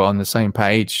that we were on the same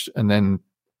page, and then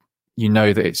you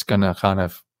know that it's going to kind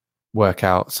of work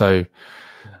out. So,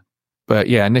 but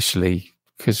yeah, initially,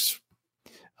 because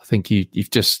I think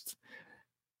you've just,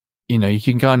 you know, you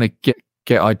can kind of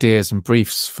get ideas and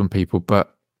briefs from people,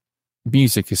 but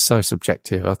music is so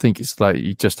subjective. I think it's like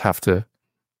you just have to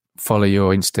follow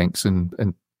your instincts and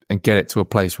get it to a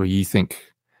place where you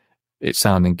think it's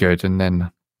sounding good, and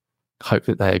then hope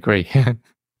that they agree.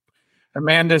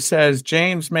 Amanda says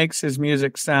James makes his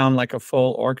music sound like a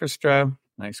full orchestra.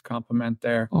 Nice compliment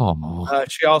there. Oh,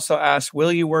 she also asked,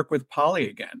 will you work with Polly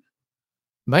again?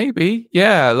 Maybe.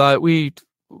 Yeah. Like we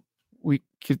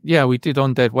did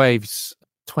On Dead Waves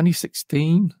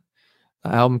 2016.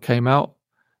 That album came out.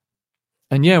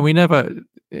 And yeah,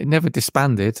 it never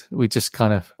disbanded. We just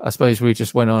kind of, I suppose we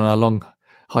just went on a long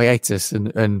hiatus,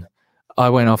 and I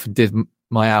went off and did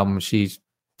my album. She's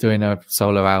doing her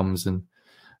solo albums,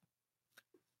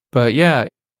 but yeah,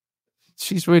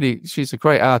 she's a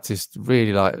great artist,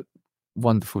 really like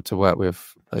wonderful to work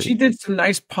with. She did some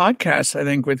nice podcasts, I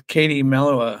think, with Katie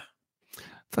Melua.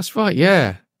 That's right.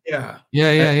 Yeah.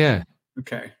 Yeah.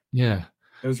 Okay. Yeah.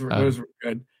 Those were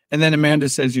good. And then Amanda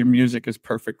says your music is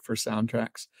perfect for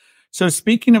soundtracks. So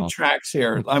speaking of tracks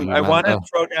here, I want to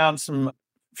throw down some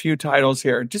few titles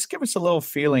here. Just give us a little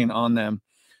feeling on them.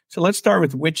 So let's start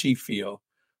with Witchy Feel.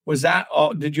 Was that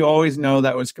all? Did you always know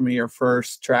that was going to be your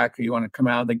first track you want to come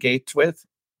out of the gates with?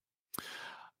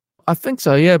 I think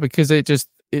so, yeah, because the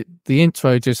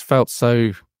intro just felt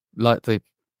so like the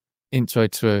intro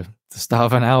to the start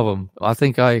of an album. I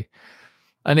think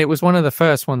and it was one of the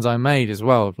first ones I made as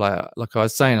well. Like I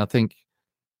was saying, I think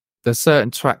there's certain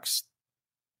tracks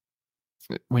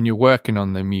when you're working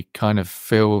on them, you kind of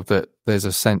feel that there's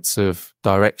a sense of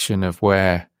direction of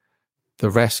where the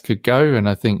rest could go. And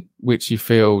I think Witchy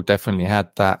Feel definitely had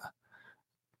that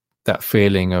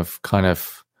feeling of kind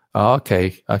of, oh,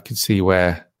 okay, I can see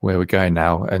where we're going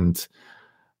now. And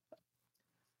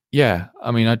yeah, I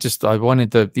mean, I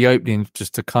wanted the opening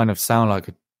just to kind of sound like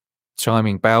a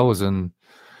chiming bells, and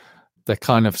they're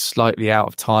kind of slightly out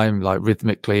of time, like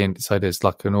rhythmically, and so there's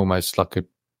like almost like a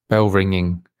bell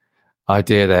ringing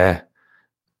idea there.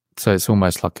 So it's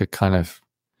almost like a kind of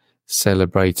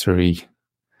celebratory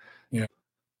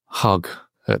hug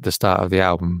at the start of the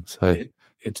album. So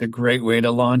it's a great way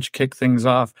to kick things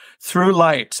off. Through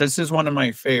Lights. This is one of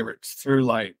my favorites. Through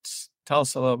Lights. Tell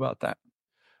us a little about that.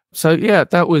 So yeah,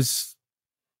 that was,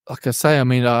 like I say, I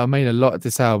mean, I made a lot of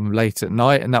this album late at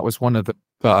night, and that was one of the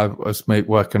that I was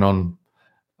working on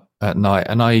at night.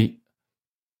 And I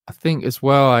think as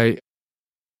well, I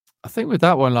think with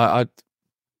that one, like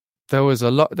there's a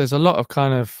lot of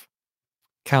kind of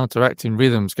counteracting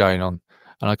rhythms going on,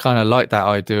 and I kind of like that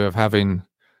idea of having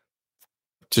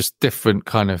just different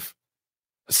kind of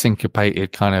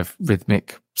syncopated kind of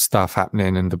rhythmic stuff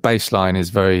happening, and the bass line is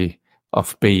very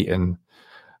offbeat. And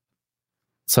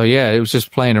so, yeah, it was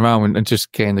just playing around and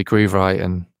just getting the groove right.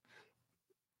 And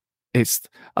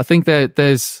I think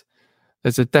there's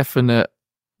a definite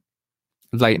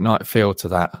late night feel to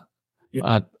that.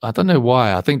 Yeah. I don't know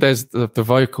why. I think there's the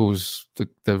vocals,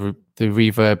 the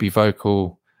reverby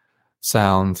vocal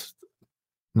sound,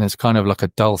 and there's kind of like a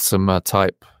dulcimer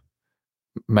type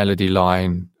melody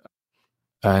line,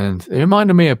 and it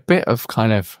reminded me a bit of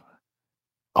kind of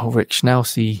Ulrich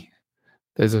Schnauze.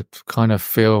 There's a kind of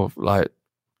feel like,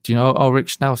 do you know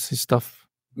Ulrich Schnauze stuff?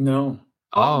 No.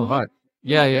 Oh, right.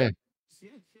 Yeah.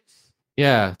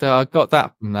 I got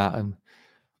that from that, and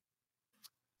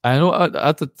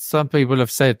some people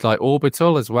have said like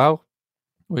Orbital as well,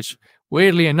 which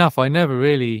weirdly enough I never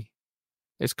really.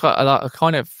 It's I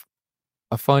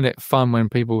find it fun when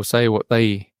people say what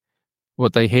they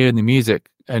hear in the music,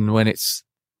 and when it's,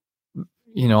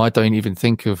 I don't even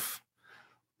think of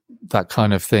that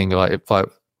kind of thing, like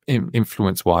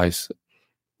influence wise.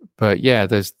 But yeah,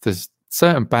 there's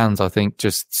certain bands I think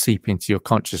just seep into your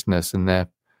consciousness, and they're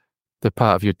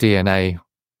part of your DNA,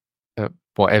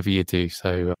 whatever you do.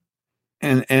 So,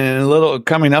 and a little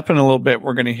coming up in a little bit,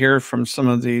 we're going to hear from some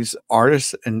of these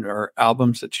artists or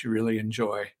albums that you really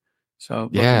enjoy. So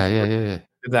yeah.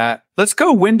 That let's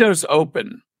go. Windows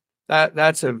Open.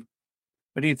 That's a.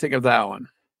 What do you think of that one?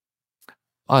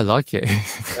 I like it.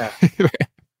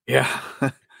 Yeah.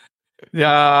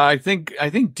 Yeah. I think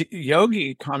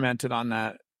Yogi commented on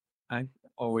that.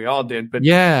 We all did, but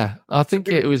yeah, I think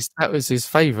that was his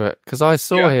favorite, because I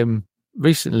saw him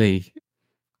recently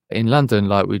in London.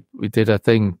 Like we did a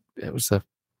thing. It was a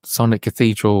Sonic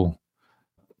Cathedral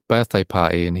birthday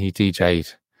party, and he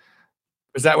DJ'd.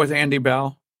 Was that with Andy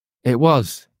Bell? It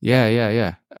was.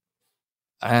 Yeah.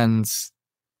 And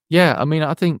yeah, I mean,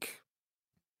 I think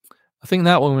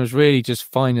that one was really just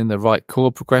finding the right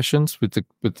chord progressions with the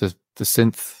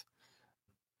synth.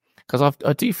 Because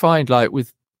I do find like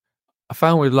with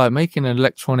making an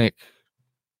electronic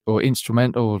or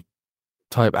instrumental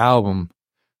type album,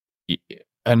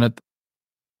 and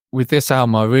with this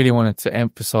album, I really wanted to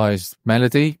emphasize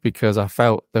melody, because I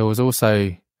felt there was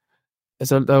also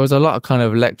there was a lot of kind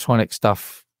of electronic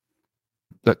stuff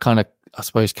that kind of, I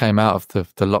suppose, came out of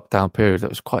the lockdown period that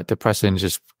was quite depressing,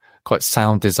 just quite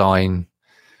sound design,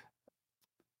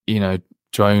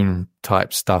 drone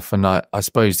type stuff. And I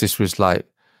suppose this was like,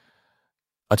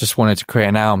 I just wanted to create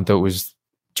an album that was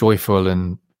joyful,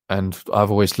 and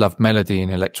I've always loved melody in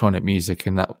electronic music,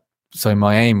 and that. So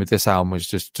my aim with this album was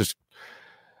just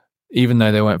even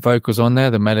though there weren't vocals on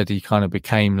there, the melody kind of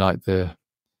became like the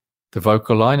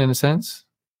vocal line in a sense.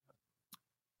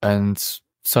 And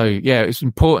so, yeah, it's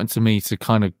important to me to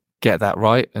kind of get that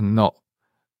right and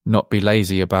not be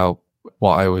lazy about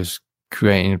what I was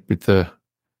creating with the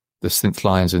synth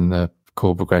lines and the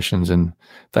chord progressions, and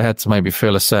they had to make me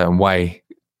feel a certain way,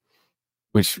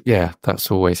 which, yeah, that's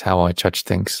always how I judge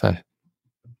things. So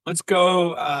let's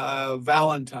go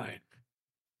Valentine.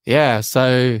 Yeah,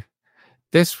 so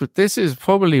this is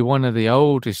probably one of the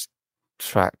oldest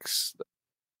tracks,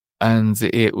 and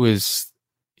it was,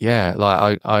 yeah,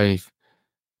 like I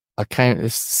came,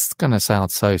 it's gonna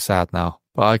sound so sad now,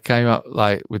 but I came up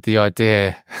like with the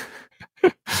idea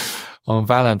on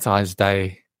Valentine's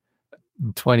Day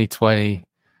in 2020,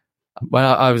 when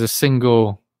I was a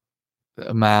single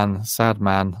man, sad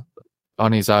man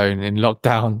on his own in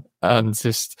lockdown, and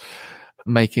just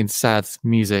making sad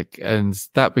music, and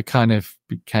that kind of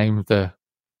became the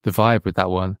vibe with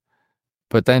that one.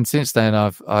 But then since then,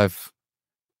 I've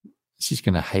she's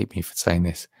gonna hate me for saying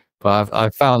this, but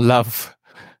I've found love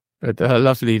with a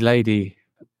lovely lady.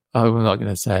 I'm not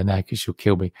gonna say her now because she'll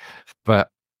kill me.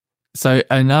 But so,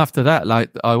 and after that,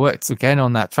 like, I worked again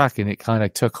on that track, and it kind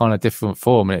of took on a different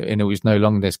form, and it was no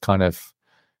longer this kind of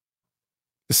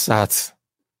sad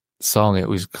song. It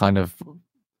was kind of,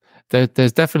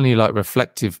 there's definitely like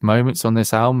reflective moments on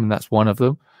this album, and that's one of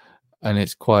them. And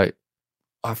it's quite,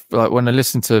 I feel like when I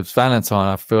listen to Valentine,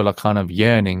 I feel like kind of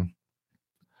yearning,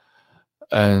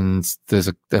 and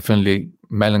there's definitely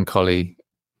melancholy,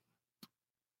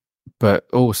 but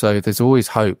also there's always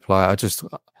hope. Like,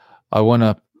 I want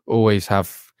to always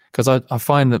have, because I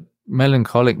find that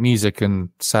melancholic music and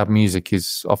sad music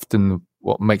is often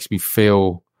what makes me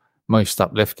feel most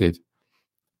uplifted.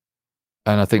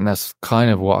 And I think that's kind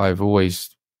of what I've always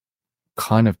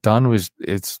kind of done,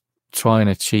 it's try and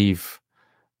achieve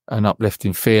an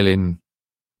uplifting feeling,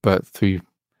 but through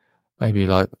maybe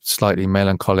like slightly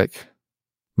melancholic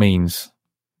means.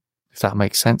 If that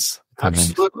makes sense.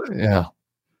 Absolutely. Yeah.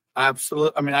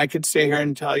 Absolutely. I mean, I could sit here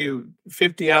and tell you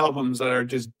 50 albums that are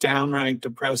just downright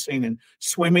depressing and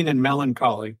swimming in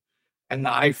melancholy, and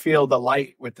I feel the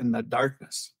light within the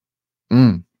darkness.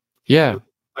 Mm. Yeah.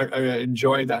 I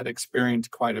enjoy that experience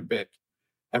quite a bit.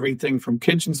 Everything from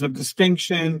Kitchens of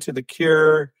Distinction to The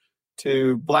Cure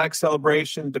to Black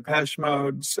Celebration, Depeche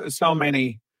Mode, so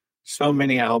many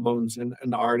albums and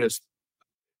artists.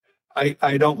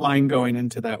 I don't mind going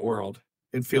into that world.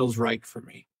 It feels right for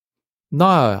me.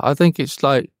 No, I think it's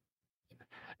like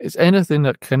it's anything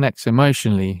that connects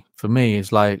emotionally for me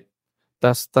is like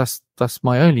that's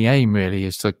my only aim really,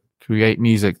 is to create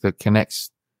music that connects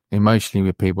emotionally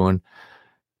with people. And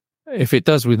if it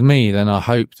does with me, then I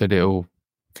hope that it'll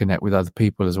connect with other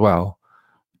people as well.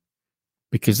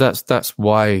 Because that's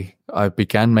why I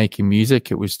began making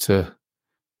music. It was to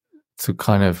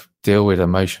kind of deal with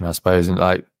emotion, I suppose,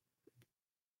 and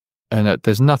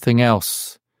there's nothing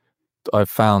else I've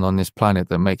found on this planet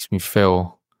that makes me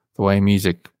feel the way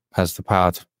music has the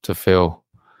power to feel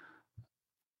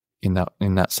in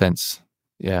that sense.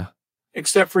 Yeah.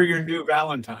 Except for your new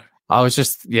Valentine. I was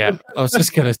just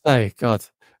gonna say, God,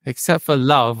 except for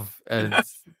love and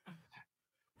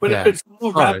But yeah, it's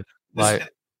all wrapped, like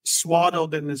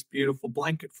swaddled in this beautiful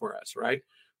blanket for us, right?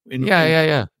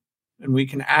 yeah. And we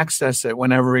can access it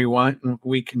whenever we want, and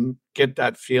we can get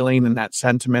that feeling and that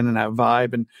sentiment and that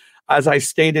vibe. And as I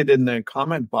stated in the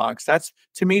comment box, that's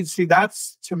to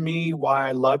me why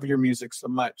I love your music so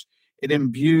much. It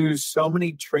imbues so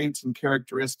many traits and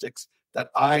characteristics that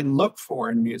I look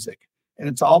for in music, and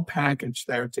it's all packaged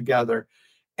there together.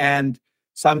 And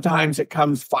sometimes it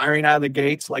comes firing out of the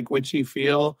gates like Witchy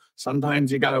Feel.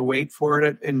 Sometimes you got to wait for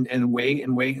it and wait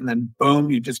and wait, and then boom,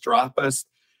 you just drop us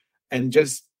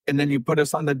and then you put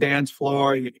us on the dance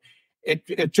floor.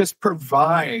 It just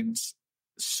provides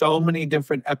so many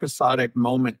different episodic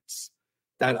moments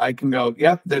that I can go,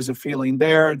 yep, there's a feeling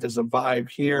there, there's a vibe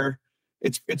here.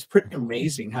 It's pretty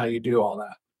amazing how you do all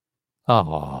that.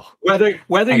 Oh,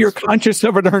 whether you're conscious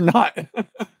of it or not.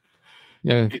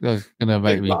 Yeah, that's gonna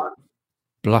make me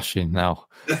blushing now.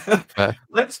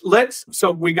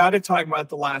 So we got to talk about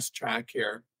the last track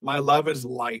here. My Love Is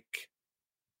Like.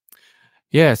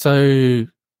 Yeah, so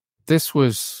this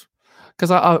was because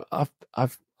I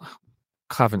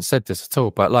haven't said this at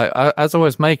all, but like as I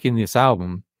was making this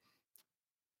album,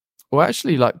 well,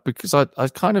 actually, like because I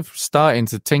kind of starting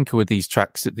to tinker with these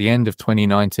tracks at the end of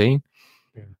 2019,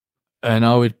 and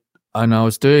I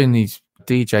was doing these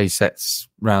DJ sets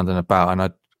round and about,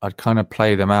 and I'd kind of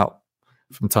play them out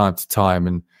from time to time,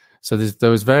 and so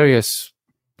there was various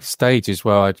stages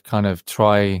where I'd kind of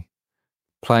try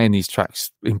playing these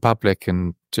tracks in public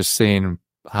and just seeing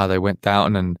how they went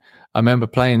down. And I remember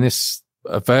playing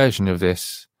a version of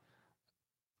this,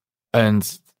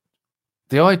 and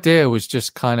the idea was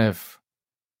just kind of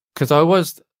because I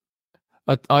always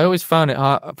find it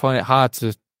hard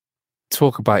to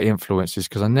talk about influences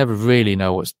because I never really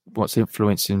know what's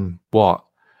influencing what.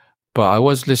 But I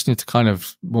was listening to kind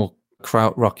of more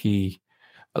krautrocky,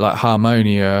 like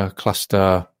Harmonia,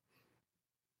 Cluster,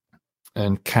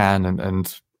 and Can,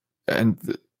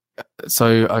 and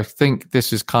so I think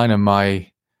this is kind of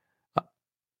my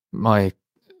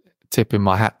tip in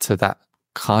my hat to that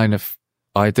kind of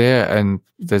idea. And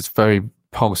there's very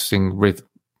pulsing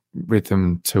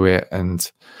rhythm to it,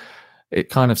 and it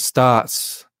kind of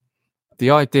starts.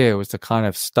 The idea was to kind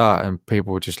of start, and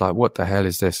people were just like, "What the hell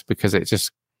is this?" Because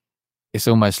it's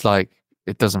almost like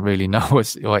it doesn't really know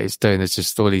what it's doing. There's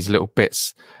just all these little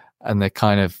bits, and they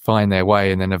kind of find their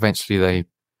way, and then eventually they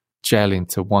gel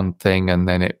into one thing, and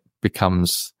then it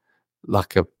becomes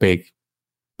like a big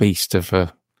beast of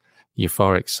a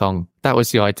euphoric song. That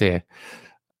was the idea.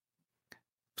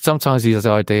 Sometimes these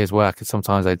ideas work and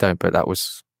sometimes they don't, but that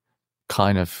was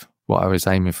kind of what I was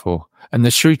aiming for. And the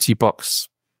Shruti box,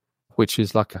 which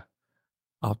is like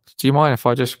do you mind if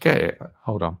I just get it?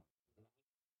 Hold on.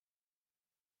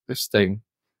 This thing.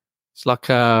 It's like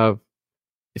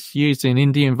it's used in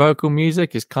Indian vocal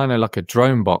music. It's kind of like a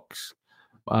drone box.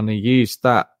 And I used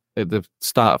that at the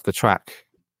start of the track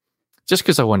just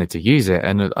because I wanted to use it.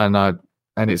 And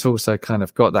it's also kind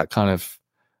of got that kind of,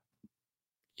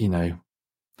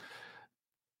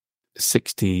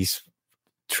 60s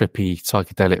trippy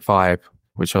psychedelic vibe,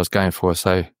 which I was going for.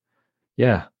 So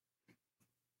yeah,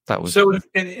 that was. So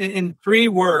in 3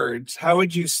 words, how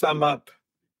would you sum up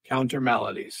Counter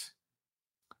Melodies?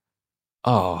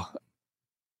 Oh,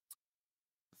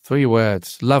 3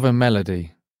 words: love and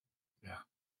melody.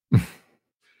 Yeah.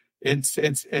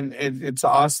 It's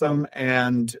awesome,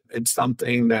 and it's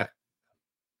something that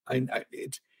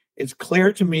it's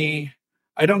clear to me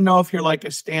I don't know if you're like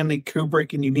a Stanley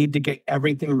Kubrick and you need to get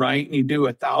everything right and you do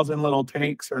 1,000 little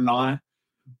takes or not.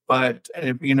 But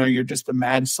if, you're just a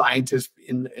mad scientist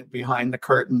behind the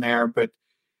curtain there. But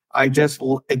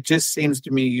it just seems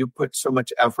to me you put so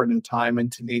much effort and time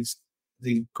into these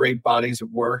great bodies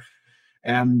of work,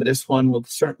 and this one will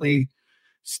certainly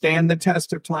stand the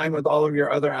test of time with all of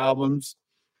your other albums.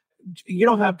 You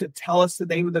don't have to tell us the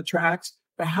name of the tracks,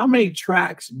 but how many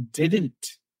tracks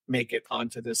didn't make it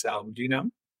onto this album? Do you know?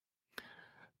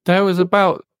 There was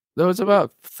about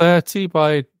 30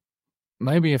 by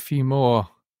maybe a few more.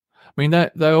 I mean, they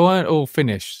weren't all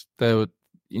finished. They were,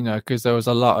 because there was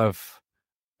a lot of,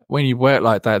 when you work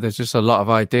like that, there's just a lot of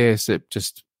ideas that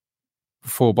just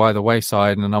fall by the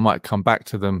wayside, and I might come back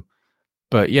to them.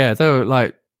 But yeah, there were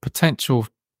like potential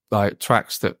like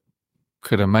tracks that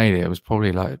could have made it. It was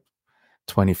probably like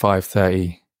 25,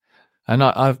 30. And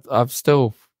I've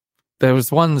still, there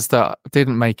was ones that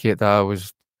didn't make it that I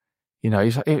was,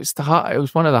 it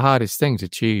was one of the hardest things to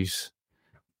choose.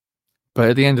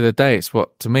 But at the end of the day, it's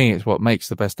what makes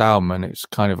the best album. And it's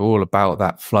kind of all about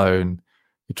that flow, and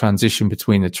the transition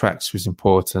between the tracks was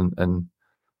important. And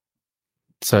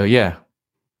so, yeah,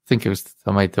 I think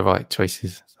I made the right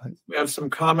choices. We have some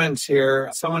comments here.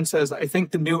 Someone says, I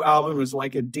think the new album is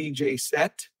like a DJ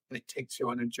set and it takes you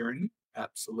on a journey.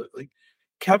 Absolutely.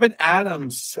 Kevin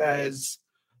Adams says,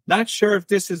 not sure if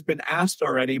this has been asked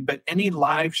already, but any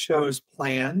live shows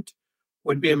planned?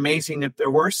 Would be amazing if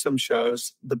there were some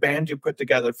shows. The band you put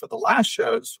together for the last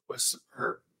shows was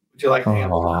superb. Would you like to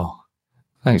handle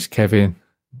that? Thanks, Kevin.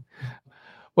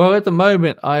 Well, at the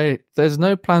moment, there's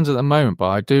no plans at the moment,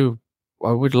 but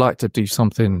I would like to do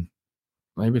something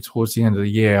maybe towards the end of the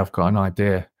year. I've got an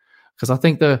idea, because I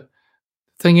think the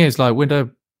thing is, like, with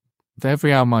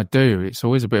every album I do, it's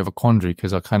always a bit of a quandary,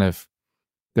 because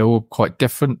they're all quite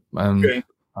different. And okay.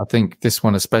 I think this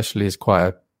one especially is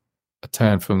quite a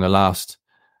turn from the last.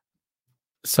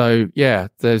 So yeah,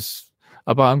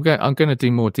 but I'm going to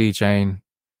do more DJing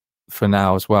for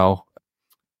now as well.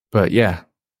 But yeah,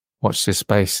 watch this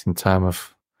space in terms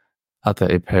of other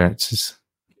appearances.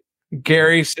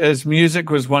 Gary says music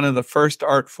was one of the first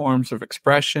art forms of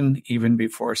expression, even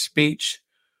before speech,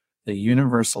 the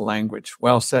universal language.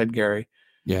 Well said, Gary.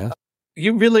 Yeah.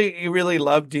 You really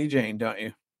love DJing, don't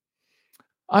you?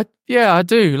 I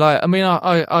do. Like, I mean,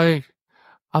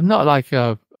 I'm not like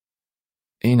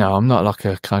I'm not like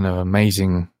a kind of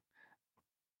amazing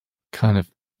kind of,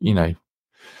 know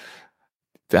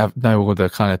all the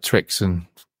kind of tricks and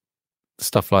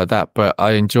stuff like that. But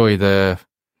I enjoy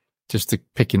just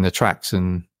picking the tracks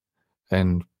and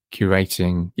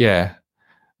curating. Yeah.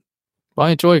 But I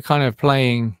enjoy kind of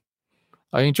playing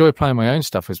my own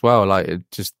stuff as well. Like,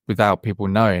 just without people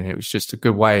knowing. It was just a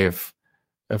good way of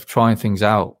trying things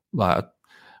out. Like,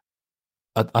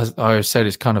 I said,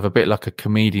 it's kind of a bit like a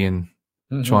comedian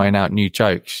trying out new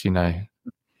jokes,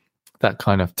 that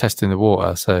kind of testing the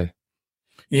water. So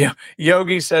yeah,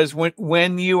 Yogi says, when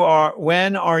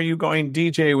are you going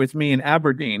DJ with me in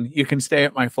Aberdeen? You can stay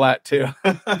at my flat too.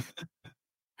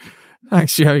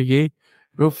 Thanks, Yogi.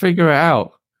 We'll figure it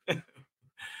out. I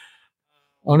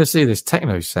want to see this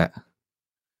techno set.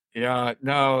 Yeah,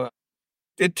 no.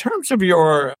 In terms of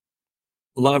your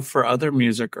love for other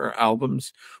music or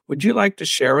albums, would you like to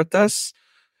share with us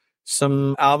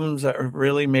some albums that have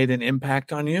really made an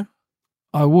impact on you?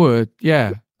 I would,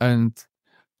 yeah. And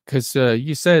because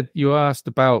you asked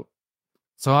about,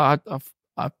 so I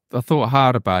thought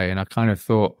hard about it, and I kind of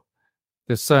thought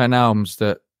there's certain albums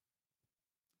that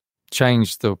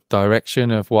changed the direction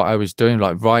of what I was doing,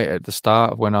 like right at the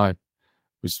start of when I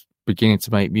was beginning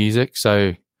to make music.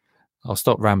 So I'll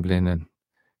stop rambling and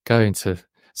go into.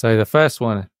 So the first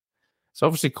one, it's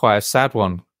obviously quite a sad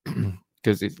one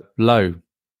because it's Low,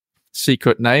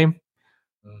 Secret Name.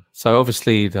 So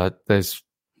obviously there's,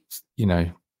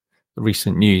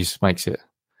 recent news makes it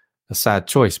a sad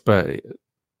choice, but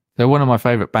they're one of my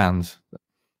favorite bands.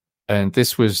 And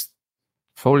this was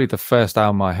probably the first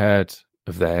album I heard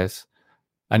of theirs.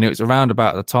 And it was around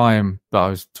about the time that I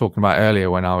was talking about earlier,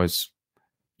 when I was,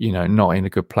 not in a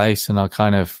good place. And I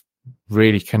kind of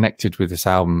really connected with this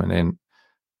album.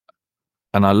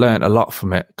 And I learned a lot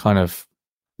from it, kind of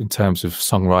in terms of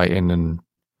songwriting. And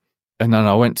then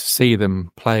I went to see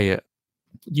them play at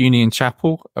Union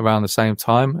Chapel around the same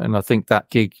time. And I think that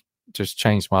gig just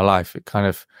changed my life.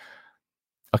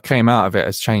 I came out of it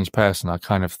as a changed person. I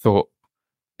kind of thought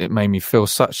it made me feel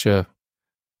such an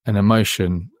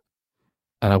emotion.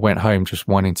 And I went home just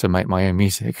wanting to make my own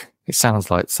music. It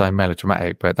sounds like so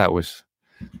melodramatic, but that was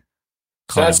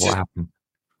kind of what happened.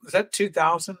 Was that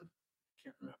 2000?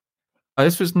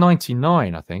 This was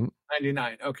 99, I think.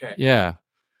 99, okay. Yeah.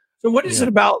 So what is Yeah. it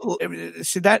about?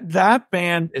 See, that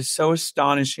band is so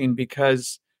astonishing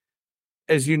because,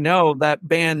 as you know, that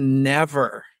band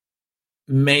never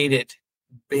made it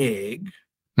big,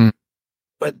 Mm.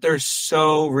 but they're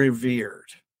so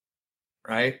revered,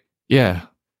 right? Yeah.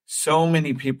 So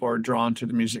many people are drawn to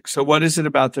the music. So what is it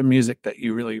about the music that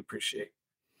you really appreciate?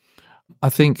 I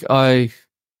think that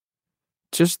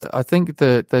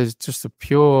there's just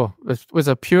there's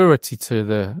a purity to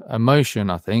the emotion.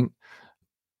 I think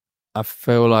I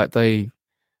feel like they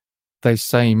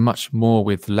say much more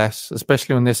with less,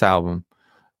 especially on this album.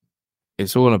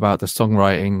 It's all about the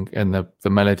songwriting and the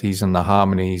melodies and the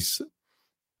harmonies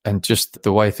and just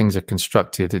the way things are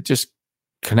constructed. It just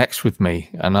connects with me,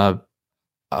 and I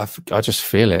just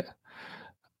feel it.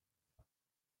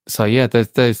 So yeah,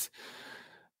 there's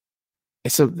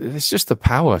it's just the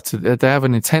power to they have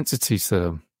an intensity to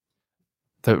them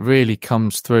that really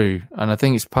comes through, and I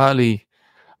think it's partly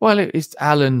it's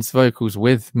Alan's vocals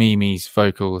with Mimi's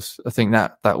vocals. I think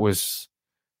that was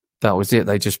it.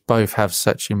 They just both have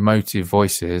such emotive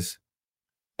voices,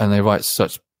 and they write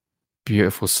such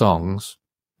beautiful songs.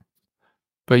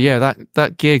 But yeah,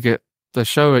 that gig at the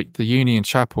show at the Union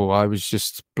Chapel, I was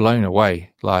just blown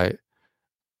away. Like,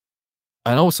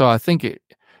 and also I think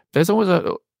there's always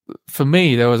for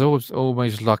me there was always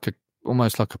almost like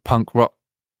a punk rock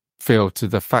feel to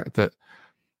the fact that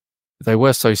they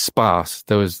were so sparse.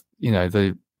 There was,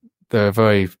 there's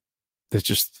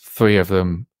just three of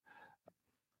them,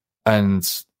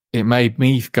 and it made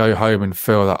me go home and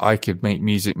feel that I could make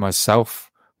music myself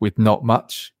with not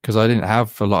much, because I didn't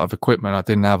have a lot of equipment. I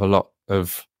didn't have a lot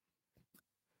of,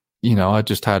 I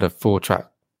just had a 4-track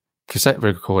cassette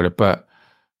recorder, but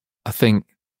I think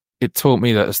it taught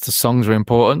me that the songs are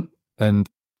important. And,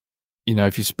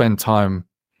 if you spend time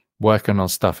working on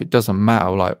stuff, it doesn't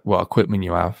matter like what equipment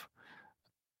you have.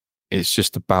 It's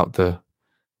just about the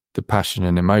passion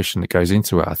and emotion that goes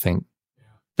into it. I think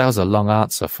that was a long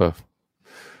answer for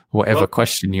whatever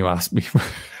question you asked me.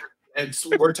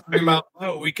 We're talking about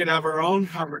we can have our own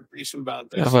conversation about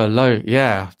this. Have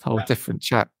a whole different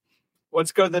chat.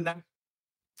 Let's go to the next.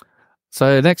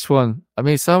 So the next one, I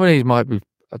mean, some of these might be,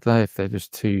 I don't know if they're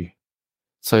just too.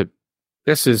 So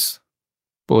this is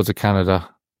Boards of Canada.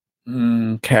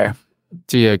 Okay.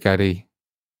 Gio Gaddy.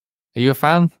 Are you a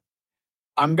fan?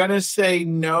 I'm gonna say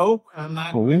no. I'm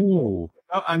not. Ooh.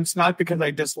 No, it's not because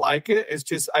I dislike it. It's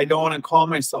just I don't want to call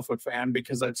myself a fan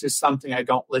because it's just something I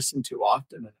don't listen to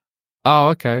often. Oh,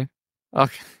 okay.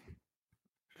 Okay.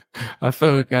 I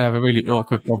feel we're gonna have a really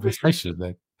awkward conversation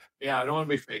then. Yeah, I don't want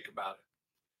to be fake about it.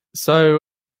 So,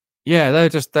 yeah, they're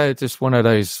just one of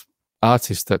those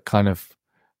artists that kind of.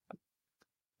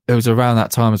 It was around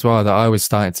that time as well that I was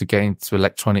starting to get into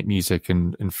electronic music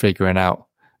and figuring out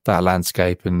that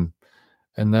landscape, and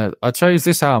I chose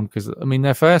this album because I mean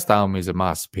their first album is a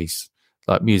masterpiece.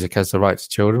 Like Music Has the Right to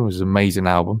Children was an amazing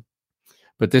album,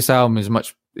 but this album is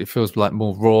it feels like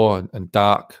more raw and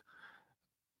dark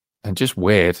and just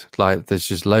weird. Like there's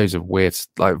just loads of weird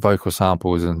like vocal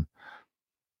samples and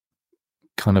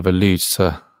kind of alludes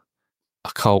to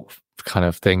occult kind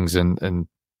of things, and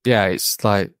yeah, it's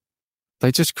like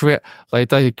they just create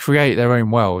their own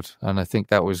world, and I think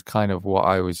that was kind of what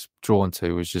I was drawn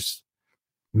to, was just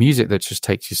music that just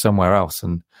takes you somewhere else.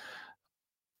 And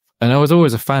I was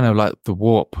always a fan of like the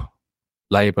Warp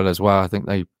label as well. I think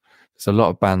there's a lot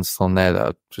of bands on there that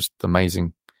are just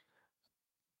amazing.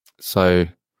 So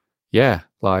yeah,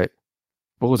 like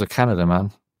Boards of Canada,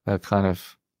 man, they're kind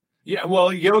of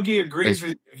well, Yogi agrees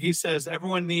with you. He says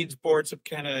everyone needs Boards of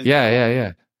Canada.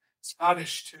 Yeah.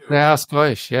 Scottish too. Yeah,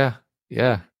 Scottish. Yeah.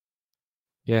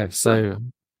 So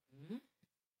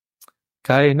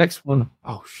okay, next one.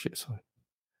 Oh shit, sorry.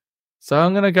 So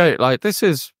I'm gonna go like this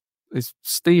is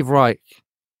Steve Reich,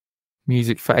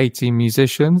 Music for 18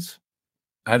 Musicians.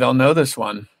 I don't know this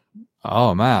one.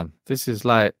 Oh man, this is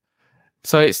like,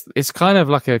 so it's kind of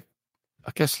like I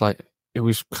guess like it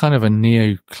was kind of a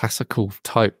neoclassical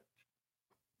type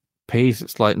piece.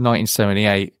 It's like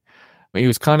 1978. He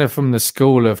was kind of from the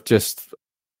school of just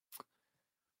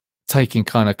taking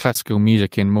kind of classical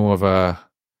music in more of a,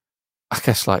 I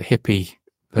guess like hippie.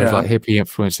 There's like hippie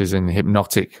influences and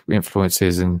hypnotic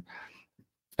influences, and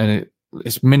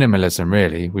it's minimalism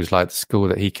really was like the school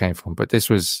that he came from. But this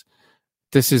is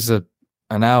an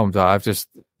album that I've just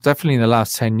definitely in the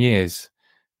last 10 years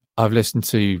I've listened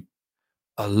to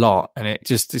a lot, and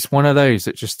it's one of those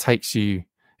that just takes you,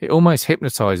 it almost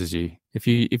hypnotizes you. If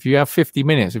you have 50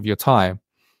 minutes of your time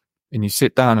and you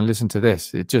sit down and listen to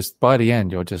this, it just, by the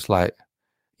end you're just like,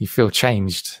 you feel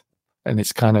changed, and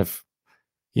it's kind of,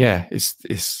 yeah,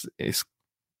 it's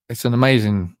an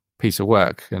amazing piece of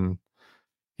work. And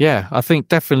yeah, I think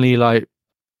definitely like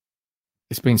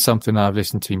it's been something I've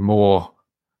listened to more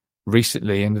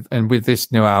recently, and with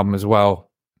this new album as well,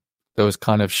 there was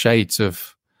kind of shades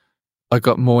of. I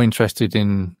got more interested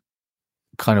in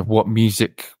kind of what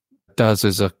music does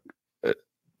as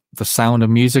the sound of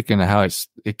music and how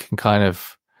it can kind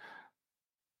of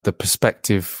the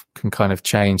perspective can kind of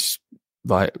change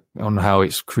like on how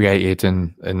it's created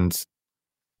and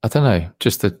I don't know,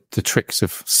 just the tricks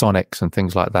of sonics and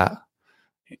things like that.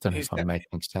 I don't know if I'm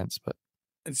making sense, but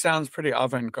it sounds pretty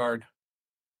avant-garde.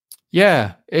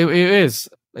 Yeah, it is.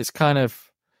 It's kind of,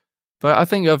 but I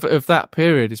think of that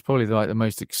period, it's probably like the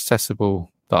most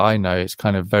accessible that I know. It's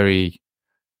kind of very,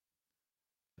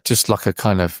 just like a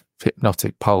kind of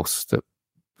hypnotic pulse that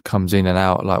comes in and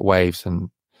out like waves. And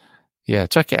yeah,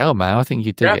 check it out, man. I think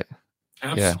you dig it.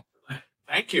 Absolutely. Yeah.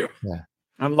 Thank you. Yeah.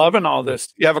 I'm loving all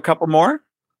this. You have a couple more?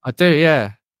 I do,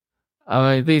 yeah.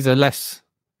 I mean, these are less,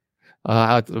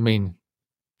 I mean,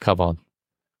 come on.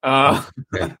 Yeah.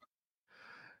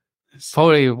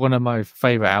 Probably one of my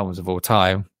favorite albums of all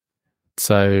time.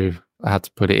 So I had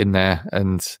to put it in there.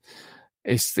 And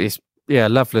it's yeah,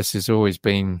 Loveless has always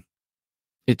been,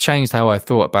 it changed how I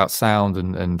thought about sound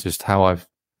and just how I've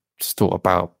just thought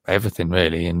about everything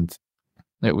really. And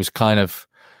it was kind of,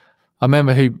 I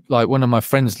remember one of my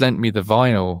friends lent me the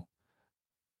vinyl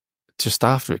just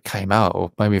after it came out,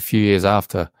 or maybe a few years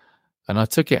after. And I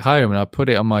took it home and I put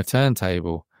it on my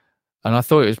turntable and I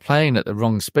thought it was playing at the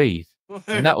wrong speed.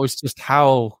 And that was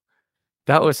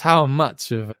how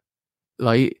much of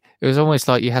like, it was almost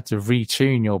like you had to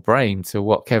retune your brain to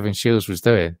what Kevin Shields was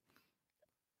doing.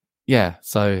 Yeah.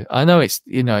 So I know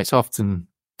it's often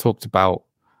talked about,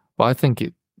 but I think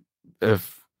it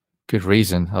of good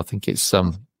reason. I think it's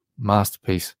some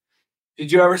masterpiece.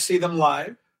 Did you ever see them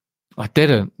live? I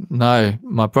didn't. No,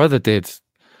 my brother did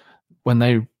when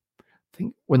they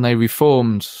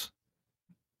reformed.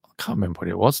 I can't remember what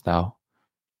it was now.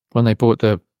 When they bought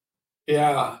the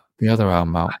other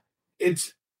album out.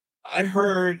 I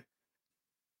heard.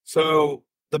 So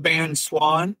the band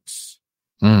Swans,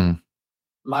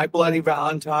 My Bloody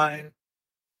Valentine,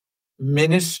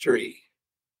 Ministry.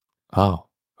 Oh,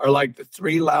 are like the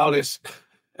three loudest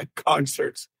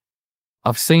concerts.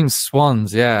 I've seen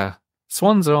Swans. Yeah,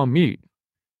 Swans are on Mute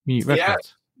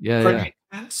Records. Yeah, pretty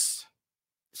intense.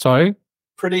 Sorry,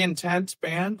 pretty intense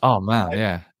band. Oh man,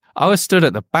 yeah. I was stood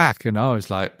at the back and I was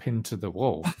like pinned to the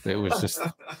wall. It was just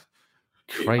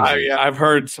crazy. I've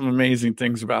heard some amazing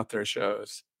things about their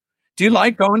shows. Do you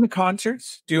like going to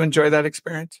concerts? Do you enjoy that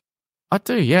experience? I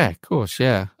do, yeah, of course,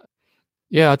 yeah.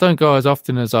 Yeah, I don't go as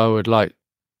often as I would like.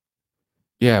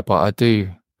 Yeah, but I do.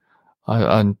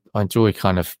 I enjoy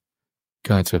kind of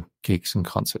going to gigs and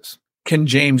concerts. Can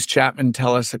James Chapman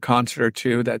tell us a concert or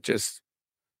two that just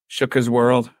shook his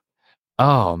world?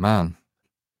 Oh man.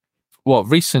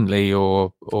 What, recently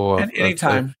or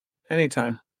anytime?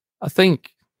 Anytime. I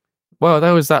think, well,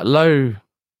 there was the low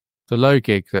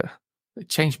gig that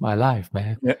changed my life,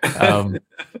 man. Yeah.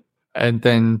 And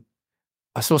then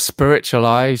I saw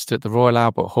Spiritualized at the Royal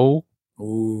Albert Hall.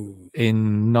 Ooh.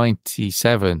 In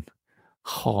 97.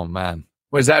 Oh man.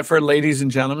 Was that for Ladies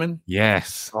and Gentlemen?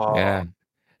 Yes. Oh. Yeah.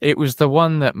 It was the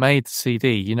one that made the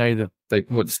CD. You know, they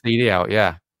put the CD out.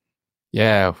 Yeah.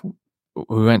 Yeah.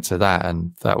 We went to that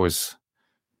and that was,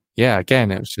 yeah,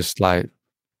 again, it was just like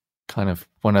kind of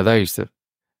one of those that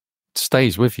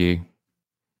stays with you.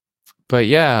 But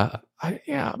yeah, I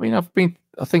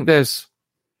think there's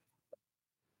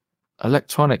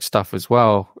electronic stuff as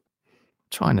well. I'm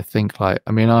trying to think I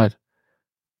remember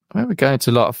going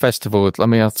to a lot of festivals.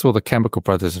 I saw the Chemical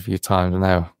Brothers a few times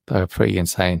and they were pretty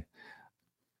insane.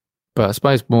 But I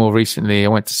suppose more recently I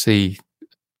went to see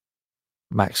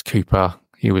Max Cooper.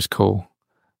 He was cool.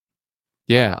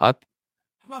 Yeah. How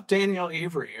about Daniel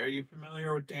Avery? Are you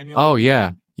familiar with Daniel? Oh,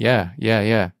 Avery?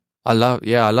 Yeah. I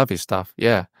love his stuff.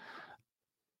 Yeah.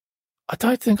 I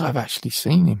don't think I've actually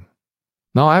seen him.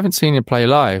 No, I haven't seen him play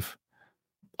live.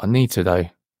 I need to though.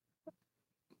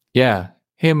 Yeah.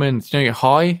 Him and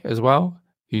High as well.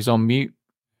 He's on Mute.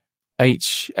 Haai.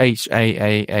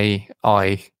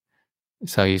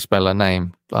 Is how you spell her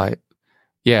name. Like,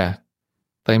 yeah.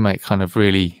 They make kind of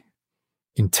really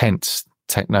intense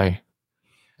techno.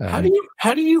 How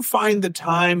do you find the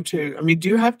time to? Do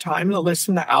you have time to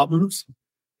listen to albums?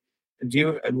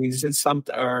 Is it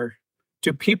something, or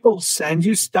do people send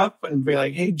you stuff and be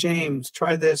like, "Hey, James,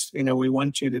 try this. We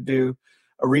want you to do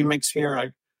a remix here."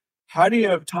 Like, how do you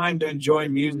have time to enjoy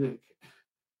music?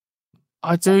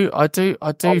 I do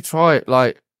try it.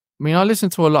 Like, I listen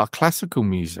to a lot of classical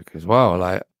music as well.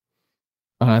 Like,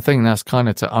 and I think that's kind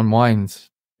of to unwind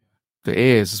the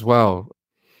ears as well.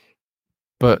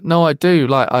 But no, I do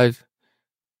like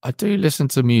I do listen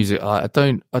to music. I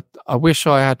wish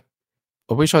I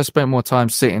spent more time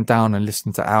sitting down and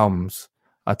listening to albums.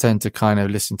 I tend to kind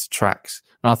of listen to tracks,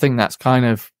 and I think that's kind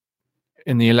of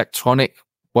in the electronic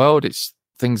world. It's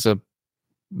things are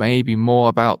maybe more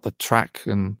about the track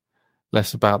and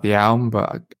less about the album.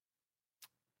 But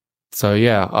so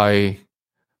yeah, I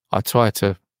try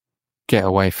to get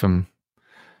away from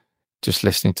just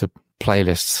listening to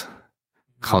playlists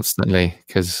constantly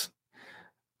because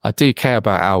I do care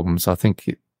about albums. I think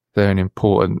they're an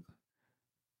important,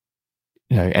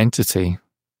 entity.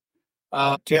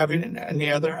 Do you have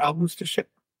any other albums to share?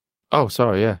 Oh,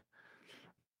 sorry, yeah.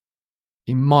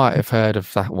 You might have heard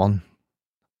of that one.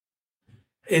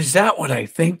 Is that what I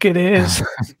think it is?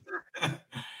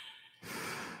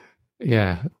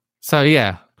 Yeah. So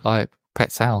yeah, like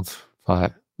Pet Sounds.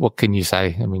 Like, what can you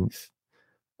say? I mean,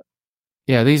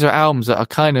 yeah, these are albums that are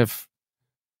kind of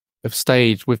have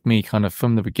stayed with me kind of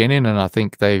from the beginning, and I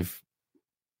think they've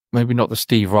maybe not the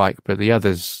Steve Reich, but the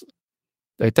others.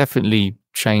 They definitely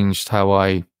changed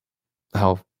how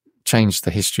changed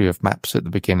the history of Maps at the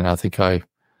beginning. I think I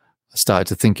started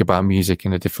to think about music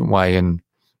in a different way,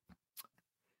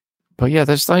 but yeah,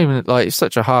 there's not even like it's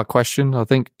such a hard question. I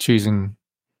think choosing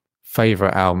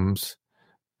favorite albums.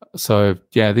 So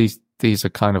yeah, these are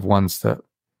kind of ones that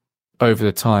over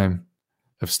the time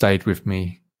have stayed with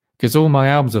me because all my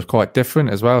albums are quite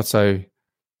different as well. So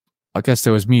I guess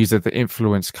there was music that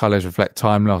influenced Colors Reflect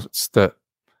Time Loss that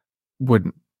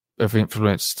wouldn't have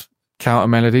influenced Counter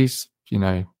Melodies,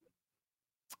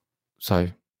 So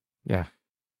yeah.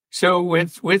 So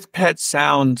with Pet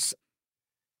Sounds,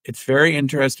 it's very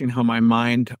interesting how my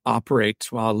mind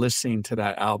operates while listening to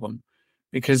that album,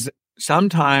 because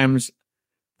sometimes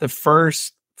the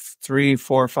first 3,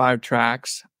 4, 5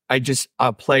 tracks,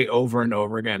 I'll play over and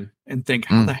over again and think,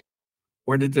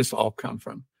 where did this all come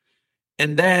from?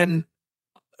 And then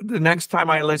the next time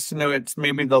I listen to it, it's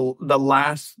maybe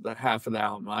the half of the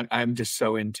album I'm just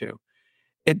so into.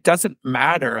 It doesn't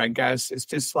matter, I guess. It's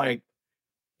just like,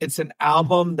 it's an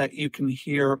album that you can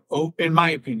hear, in my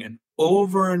opinion,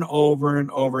 over and over and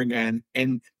over again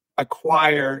and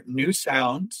acquire new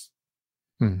sounds,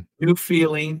 new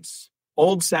feelings,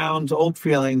 old sounds, old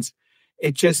feelings.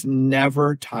 It just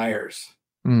never tires.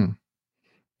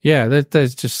 Yeah,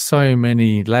 there's just so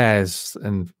many layers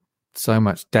and so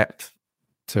much depth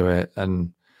to it,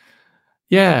 and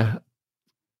yeah,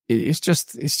 it's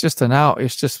just an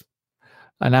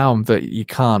album that you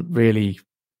can't really,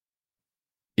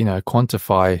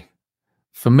 quantify.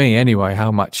 For me, anyway,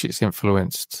 how much it's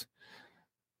influenced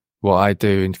what I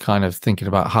do in kind of thinking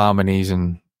about harmonies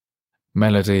and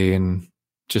melody and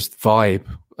just vibe,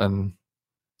 and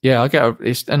yeah, I get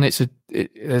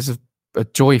there's a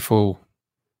joyful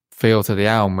feel to the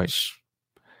album, which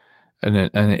and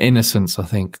an innocence, I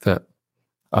think, that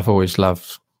I've always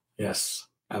loved. Yes,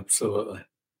 absolutely.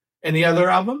 Any other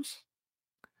albums?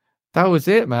 That was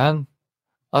it, man.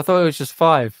 I thought it was just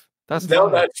 5. That's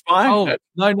fine. That's fine. Oh,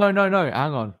 no.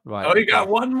 Hang on. Right. Oh, you got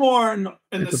one more in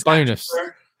it's a bonus.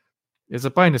 It's a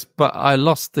bonus, but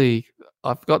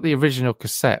I've got the original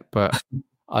cassette, but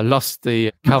I lost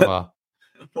the cover.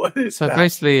 What is so that?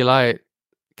 Basically, like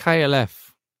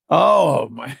KLF. Oh,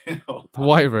 my. The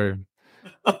White Room.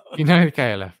 You know the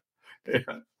KLF? Yeah.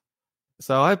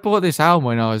 So I bought this album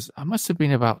when I must have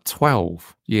been about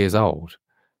 12 years old.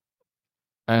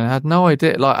 And I had no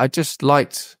idea. Like,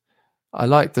 I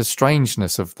liked the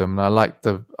strangeness of them. And I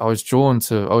was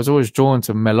always drawn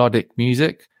to melodic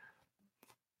music.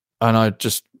 And I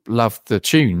just loved the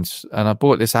tunes. And I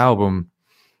bought this album.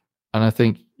 And I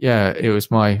think, yeah, it was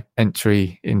my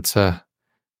entry into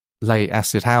late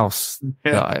acid house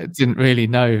that I didn't really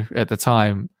know at the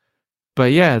time.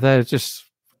 But yeah, they're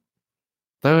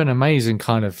an amazing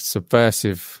kind of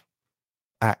subversive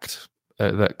act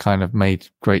that kind of made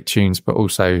great tunes, but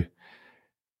also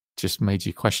just made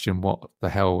you question what the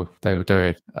hell they were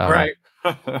doing. Right.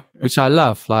 Which I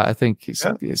love. Like, I think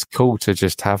it's cool to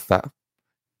just have that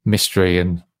mystery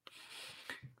and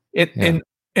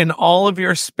in all of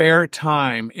your spare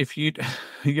time, if you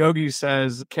Yogi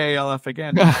says KLF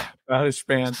again about his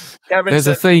band. Kevin There's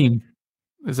a theme.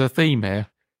 There's a theme here.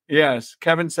 Yes.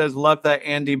 Kevin says, love that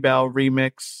Andy Bell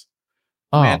remix.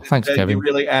 Oh, man, thanks, Kevin. You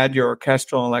really add your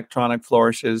orchestral and electronic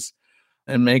flourishes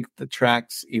and make the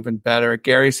tracks even better.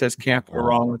 Gary says, can't go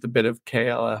wrong with a bit of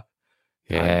KLF.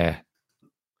 Yeah.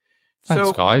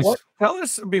 Thanks, guys. Tell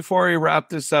us before we wrap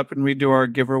this up and we do our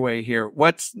giveaway here.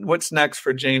 What's next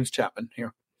for James Chapman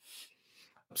here?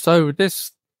 So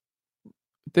this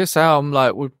album,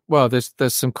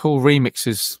 there's some cool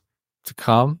remixes to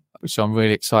come, which I'm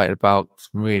really excited about.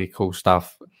 Some really cool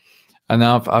stuff. And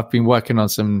I've been working on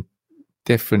some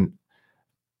different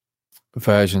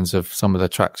versions of some of the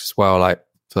tracks as well, like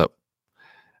that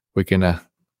we're gonna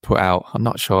put out. I'm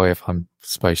not sure if I'm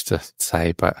supposed to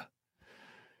say, but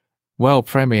world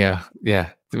premiere,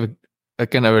 yeah, they're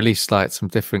gonna release like some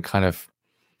different kind of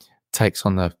takes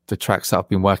on the tracks that I've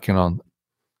been working on.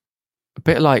 A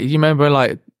bit like, you remember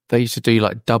like they used to do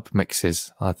like dub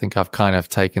mixes. I think I've kind of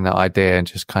taken that idea and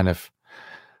just kind of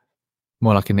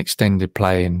more like an extended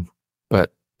play,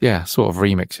 but yeah, sort of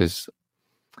remixes.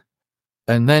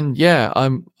 And then yeah,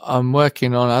 I'm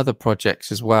working on other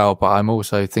projects as well, but I'm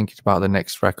also thinking about the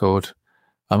next record.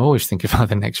 I'm always thinking about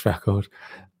the next record.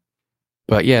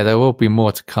 But yeah, there will be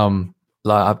more to come.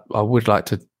 Like I would like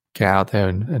to get out there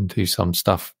and do some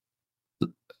stuff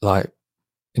like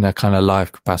in a kind of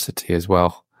live capacity as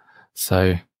well.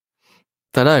 So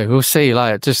don't know, we'll see.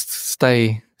 Like just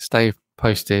stay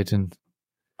posted, and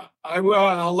I will.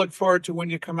 I'll look forward to when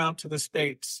you come out to the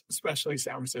States, especially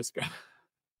San Francisco.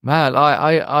 man,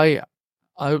 I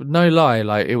no lie,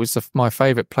 like it was my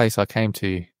favorite place I came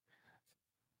to.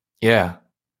 Yeah,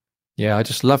 I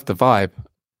just love the vibe,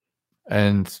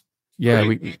 and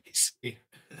yeah,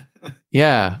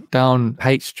 yeah, down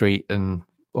Haight Street and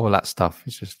all that stuff.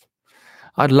 It's just,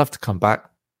 I'd love to come back.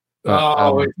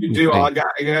 But, if you do, I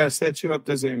gotta set you up.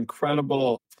 There's an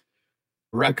incredible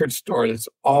record store that's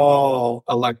all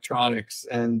electronics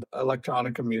and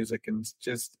electronica music, and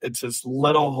it's this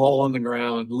little hole in the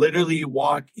ground. Literally, you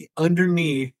walk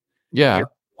underneath. Yeah,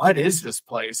 what is this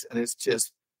place? And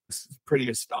it's pretty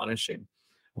astonishing.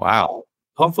 Wow.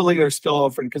 Hopefully, they're still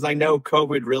open, because I know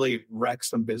COVID really wrecked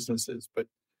some businesses, but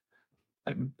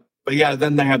yeah,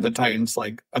 then they have the titans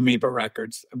like Amoeba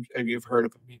Records. Have you heard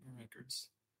of Amoeba Records?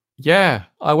 Yeah,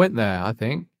 I went there, I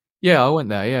think. Yeah, I went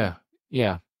there.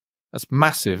 Yeah. That's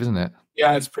massive, isn't it?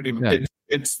 Yeah, it's pretty. Yeah.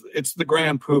 It's the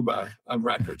grand poobah of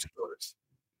record stores.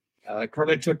 Kind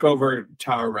of took over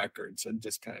Tower Records and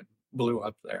just kind of blew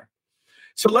up there.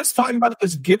 So let's talk about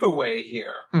this giveaway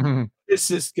here. Mm-hmm.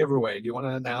 This giveaway. Do you want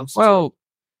to announce? Well,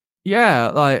 yeah,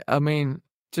 like, I mean,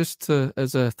 just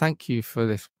as a thank you for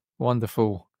this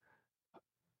wonderful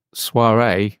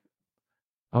soiree,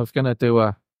 I was going to do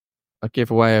a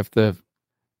giveaway of the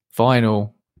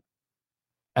vinyl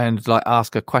and like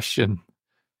ask a question.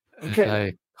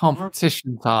 Okay.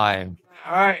 Competition time.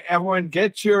 All right, everyone,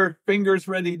 get your fingers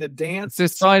ready to dance.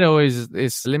 This vinyl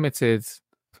is limited,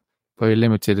 very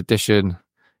limited edition,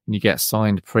 and you get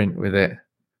signed print with it.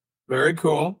 Very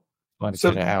cool. Get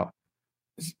it out.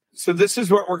 So this is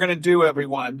what we're going to do,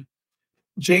 everyone.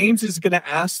 James is going to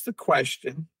ask the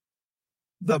question.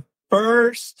 The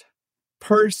first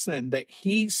person that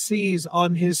he sees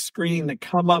on his screen to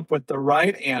come up with the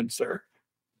right answer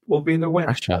will be the winner.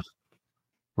 Pressure.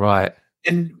 Right.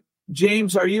 And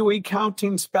James, are you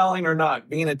counting spelling or not,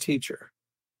 being a teacher?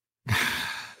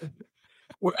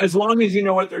 As long as you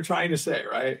know what they're trying to say,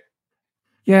 right?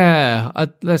 Yeah, I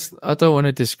don't want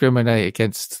to discriminate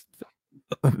against.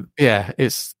 Yeah,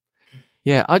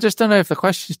 I just don't know if the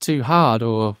question's too hard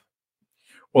or.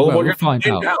 Well, we're going to find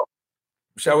out.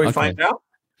 Shall we find out?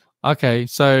 Okay,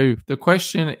 so the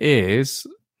question is,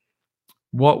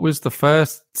 what was the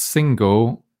first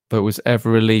single that was ever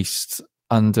released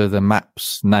under the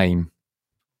Maps name?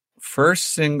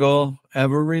 First single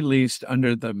ever released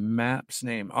under the Maps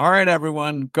name. All right,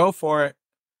 everyone, go for it.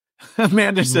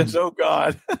 Amanda says, oh,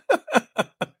 God.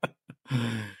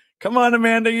 Come on,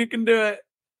 Amanda, you can do it.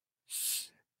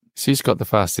 She's got the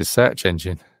fastest search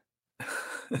engine.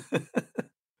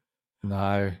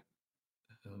 No.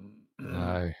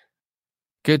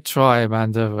 Good try,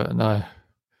 Amanda, but no.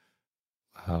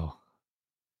 Oh.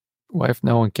 What if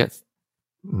no one gets...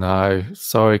 No.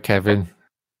 Sorry, Kevin.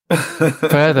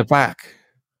 Further back.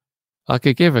 I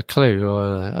could give a clue,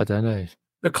 or I don't know.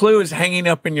 The clue is hanging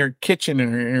up in your kitchen.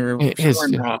 It is.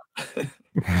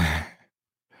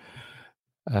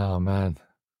 Oh, man.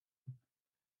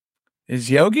 Has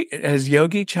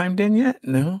Yogi chimed in yet?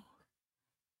 No.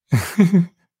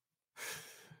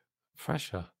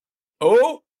 Pressure.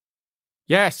 Oh.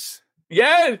 Yes.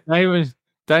 Yeah.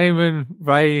 Damon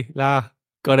Ray La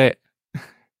got it.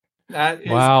 That is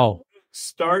wow.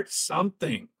 Start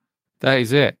something. That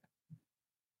is it.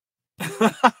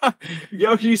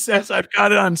 Yogi says I've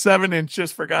got it on 7-inch.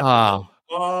 Just forgot.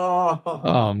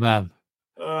 Oh man.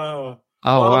 Well, wow.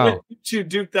 I'll let you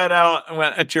duke that out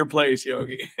at your place,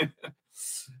 Yogi.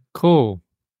 Cool.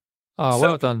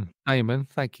 Well done, Damon.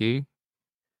 Thank you.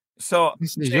 So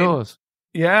this is yours.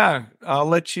 Yeah, I'll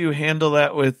let you handle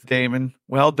that with Damon.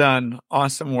 Well done.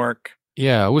 Awesome work.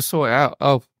 Yeah, we'll sort it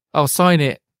out. I'll sign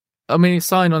it. I mean, it's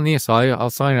signed on the inside. I'll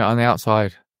sign it on the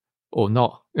outside, or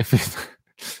not if it's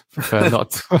prefer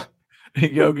not to.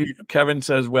 Yogi Kevin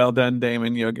says, "Well done,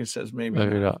 Damon." Yogi says, "Maybe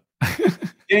not."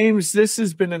 James, this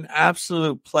has been an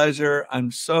absolute pleasure.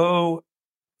 I'm so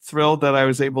thrilled that I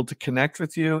was able to connect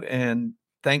with you, and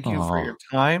thank you for your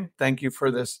time. Thank you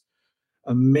for this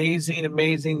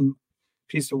amazing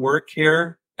piece of work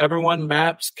here. Everyone,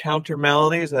 Maps Counter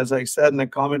Melodies, as I said in the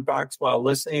comment box while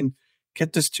listening,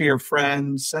 get this to your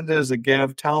friends, send it as a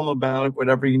gift, tell them about it,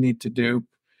 whatever you need to do,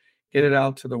 get it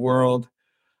out to the world.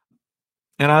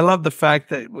 And I love the fact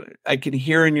that I can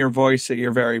hear in your voice that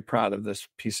you're very proud of this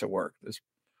piece of work.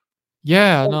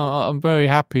 Yeah, no, I'm very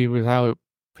happy with how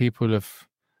people have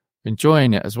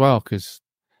enjoying it as well, because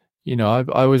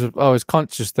I was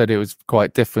conscious that it was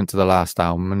quite different to the last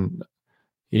album, and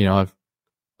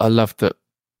I love that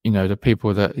the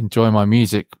people that enjoy my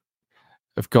music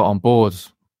have got on board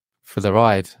for the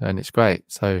ride, and it's great.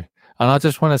 So, and I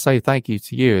just want to say thank you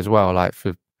to you as well, like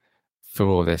for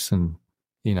all this, and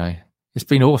it's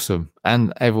been awesome,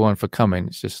 and everyone for coming.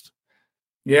 It's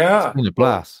been a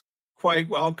blast. Quite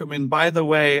welcome. And by the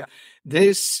way,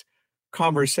 this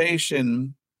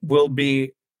conversation will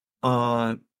be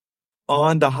on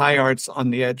the High Arts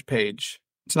on the Edge page.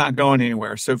 It's not going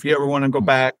anywhere. So if you ever want to go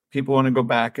back, people want to go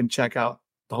back and check out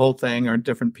the whole thing or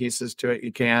different pieces to it,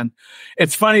 you can.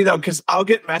 It's funny though, because I'll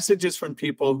get messages from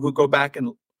people who go back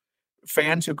and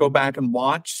fans who go back and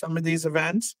watch some of these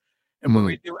events. And when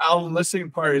we do album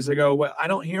listening parties, they go, "Well, I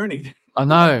don't hear anything." I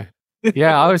know.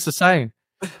 Yeah, I was the same.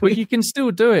 But you can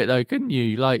still do it though, couldn't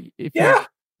you? Like if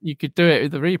you could do it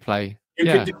with the replay. You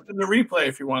could do it in the replay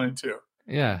if you wanted to.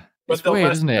 Yeah. It's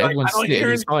weird, isn't it? Everyone's sitting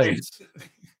in silence.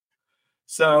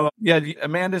 So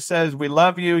Amanda says, "We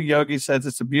love you." Yogi says,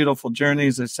 "It's a beautiful journey,"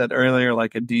 as I said earlier,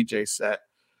 like a DJ set.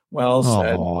 Well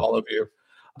said, all of you.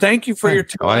 Thank you for your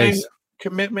time,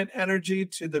 commitment, energy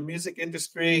to the music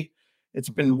industry. It's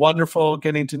been wonderful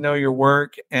getting to know your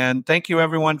work. And thank you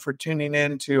everyone for tuning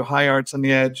in to High Arts on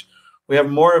the Edge. We have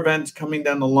more events coming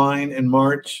down the line in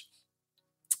March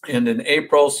and in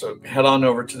April. So head on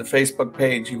over to the Facebook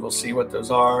page. You will see what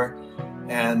those are.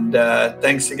 And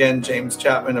thanks again, James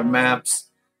Chapman of Maps.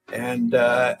 And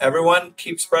everyone,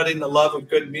 keep spreading the love of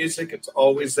good music. It's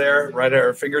always there, right at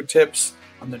our fingertips,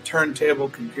 on the turntable,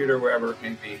 computer, wherever it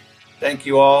may be. Thank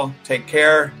you all. Take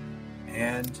care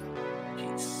and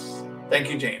peace. Thank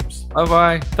you, James.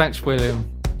 Bye-bye. Thanks, William.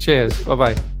 Cheers.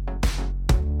 Bye-bye.